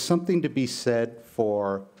that there's something to be said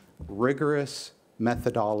for rigorous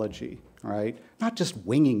methodology, right? Not just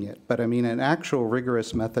winging it, but I mean an actual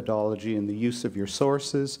rigorous methodology in the use of your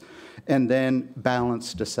sources, and then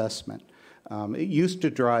balanced assessment. It used to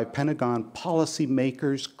drive Pentagon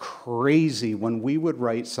policymakers crazy when we would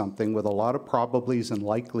write something with a lot of probablys and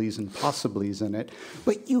likelies and possiblies in it,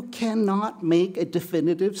 but you cannot make a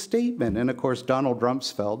definitive statement. And of course, Donald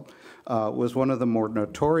Rumsfeld was one of the more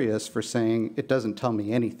notorious for saying, it doesn't tell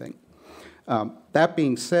me anything. That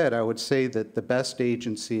being said, I would say that the best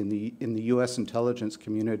agency in the US intelligence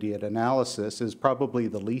community at analysis is probably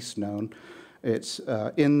the least known. It's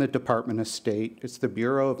in the Department of State. It's the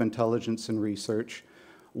Bureau of Intelligence and Research.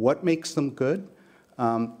 What makes them good?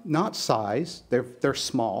 Not size. They're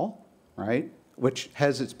small, right, which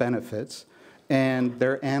has its benefits. And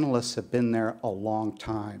their analysts have been there a long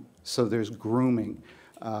time. So there's grooming.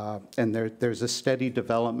 And there's a steady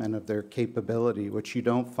development of their capability, which you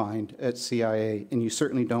don't find at CIA, and you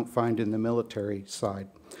certainly don't find in the military side.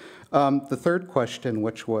 The third question,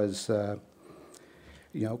 which was,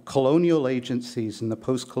 you know, colonial agencies in the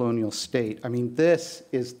post-colonial state. I mean, this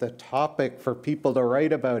is the topic for people to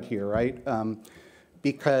write about here, right?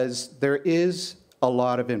 Because there is a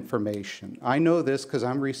lot of information. I know this because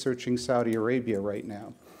I'm researching Saudi Arabia right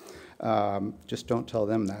now. Just don't tell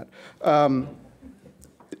them that.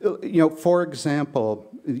 You know, for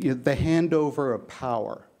example, the handover of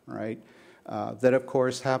power, right? That, of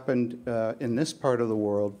course, happened in this part of the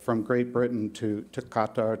world from Great Britain to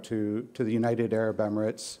Qatar to the United Arab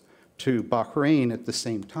Emirates to Bahrain at the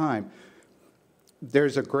same time.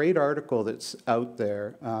 There's a great article that's out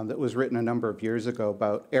there that was written a number of years ago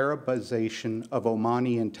about Arabization of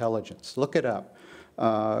Omani intelligence. Look it up.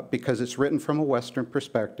 Because it's written from a Western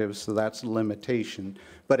perspective, so that's a limitation.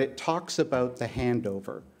 But it talks about the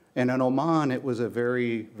handover. And in Oman, it was a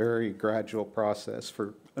very, very gradual process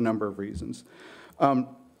for a number of reasons.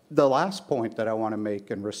 The last point that I want to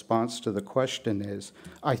make in response to the question is,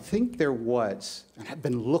 I think there was, and I've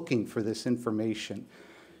been looking for this information,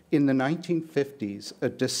 in the 1950s, a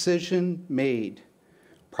decision made,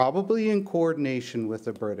 probably in coordination with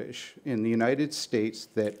the British in the United States,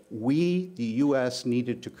 that we, the US,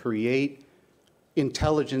 needed to create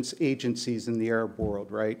intelligence agencies in the Arab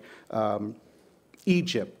world, right?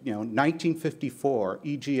 Egypt, you know, 1954,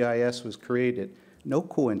 EGIS was created. No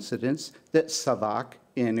coincidence that SAVAK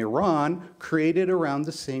in Iran created around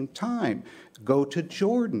the same time. Go to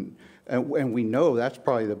Jordan, and we know that's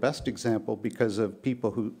probably the best example because of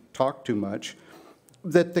people who talk too much.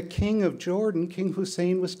 that the king of Jordan, King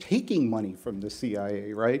Hussein, was taking money from the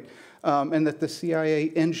CIA, right? And that the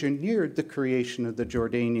CIA engineered the creation of the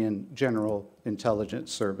Jordanian General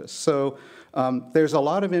Intelligence Service. So there's a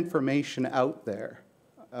lot of information out there.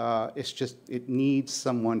 It's just, it needs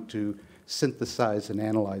someone to synthesize and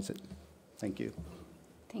analyze it. Thank you.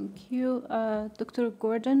 Thank you. Dr.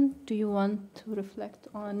 Gordon, do you want to reflect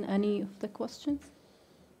on any of the questions?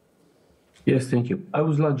 Yes, thank you. I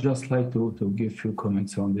would just like to give a few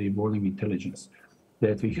comments on the warning intelligence,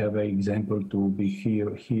 that we have an example to be here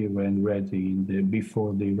and ready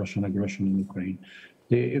before the Russian aggression in Ukraine.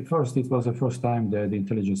 It was the first time that the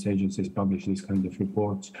intelligence agencies published this kind of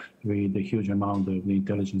reports with a huge amount of the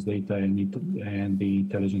intelligence data and the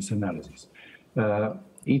intelligence analysis.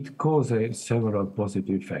 It caused several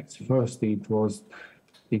positive effects. First, it was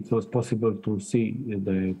possible to see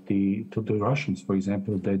to the Russians, for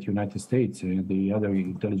example, that United States and the other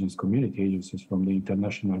intelligence community agencies from the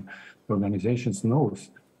international organizations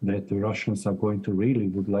knows that the Russians are going to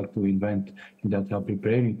would like to invent, that are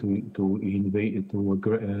preparing to invade,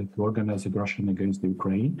 to organize aggression against the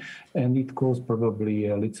Ukraine, and it caused probably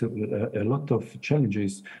a lot of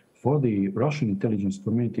challenges for the Russian intelligence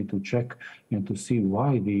community to check and to see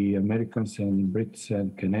why the Americans and Brits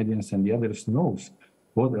and Canadians and the others knows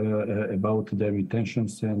what about their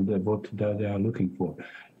intentions and what they are looking for.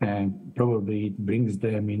 And probably it brings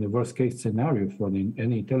them in a worst case scenario for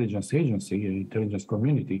any intelligence agency, intelligence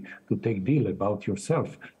community, to take deal about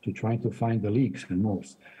yourself, to try to find the leaks and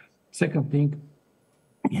moves. Second thing,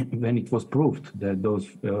 when it was proved that those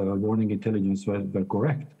warning intelligence were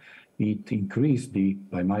correct, it increased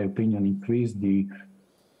by my opinion, increased the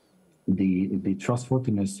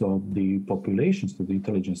trustworthiness of the populations to the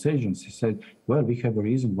intelligence agencies. Said, well, we have a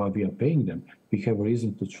reason why we are paying them. We have a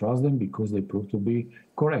reason to trust them because they prove to be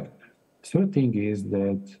correct. Third thing is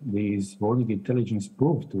that these warning intelligence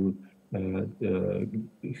proved to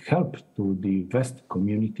help to the West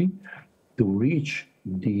community to reach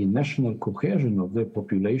the national cohesion of their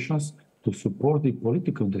populations, to support the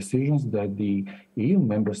political decisions that the EU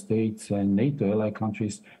member states and NATO ally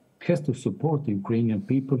countries has to support the Ukrainian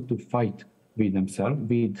people to fight with themselves,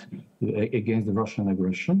 against the Russian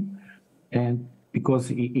aggression. And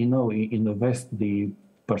because, you know, in the West, the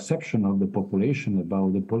perception of the population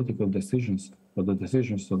about the political decisions or the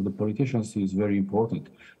decisions of the politicians is very important,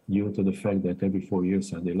 due to the fact that every 4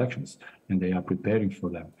 years are the elections and they are preparing for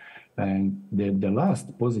them. And the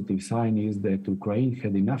last positive sign is that Ukraine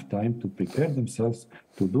had enough time to prepare themselves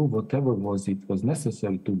to do whatever was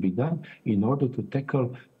necessary to be done in order to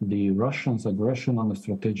tackle the Russians' aggression on a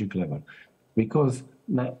strategic level. Because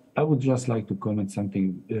I would just like to comment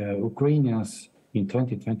something. Ukrainians in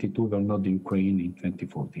 2022 were not the Ukraine in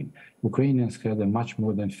 2014. Ukrainians had much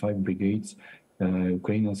more than 5 brigades.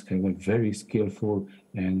 Ukrainians have a very skillful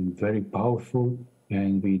and very powerful,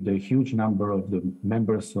 and with a huge number of the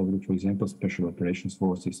members of, for example, Special Operations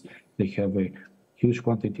Forces. They have a huge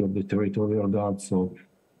quantity of the territorial guard, so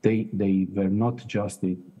they were not just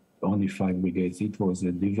only 5 brigades. It was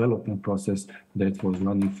a development process that was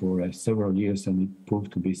running for several years, and it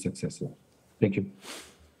proved to be successful. Thank you.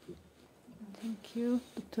 Thank you.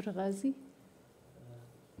 Dr. Ghazi?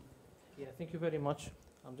 Yeah, thank you very much.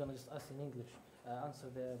 I'm going to just ask in English, answer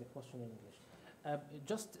the question in English.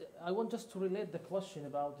 I want just to relate the question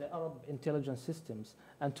about the Arab intelligence systems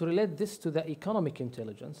and to relate this to the economic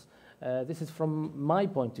intelligence. This is from my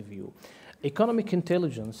point of view. Economic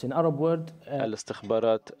intelligence in Arab world,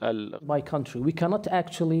 by country, we cannot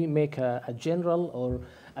actually make a general or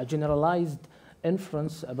a generalized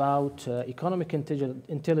inference about economic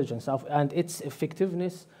intelligence and its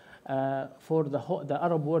effectiveness for the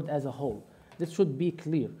Arab world as a whole. This should be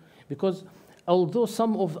clear, because although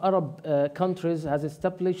some of Arab countries has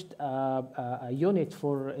established a unit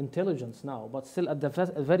for intelligence now, but still at the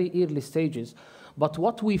very early stages. But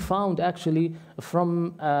what we found actually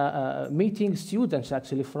from meeting students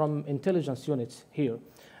actually from intelligence units here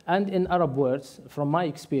and in Arab worlds, from my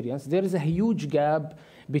experience, there is a huge gap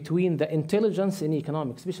between the intelligence in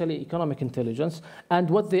economics, especially economic intelligence, and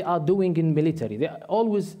what they are doing in military. They are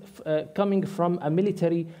always coming from a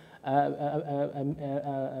military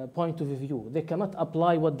point of view. They cannot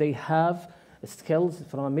apply what they have, skills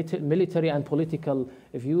from a military and political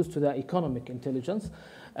views, to the economic intelligence.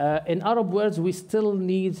 In Arab worlds, we still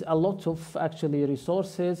need a lot of actually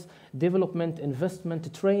resources, development,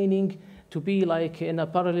 investment, training, to be like in a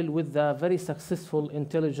parallel with the very successful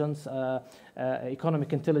intelligence,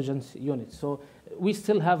 economic intelligence units. So we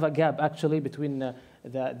still have a gap actually between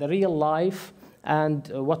the real life and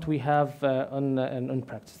what we have on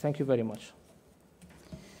practice. Thank you very much.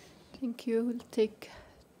 Thank you. We'll take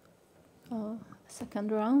a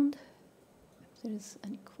second round. If there is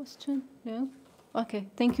any question, no? Okay,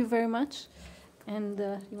 thank you very much. And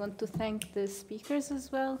we want to thank the speakers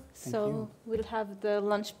as well. Thank you. We'll have the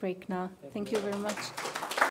lunch break now. Thank you very much.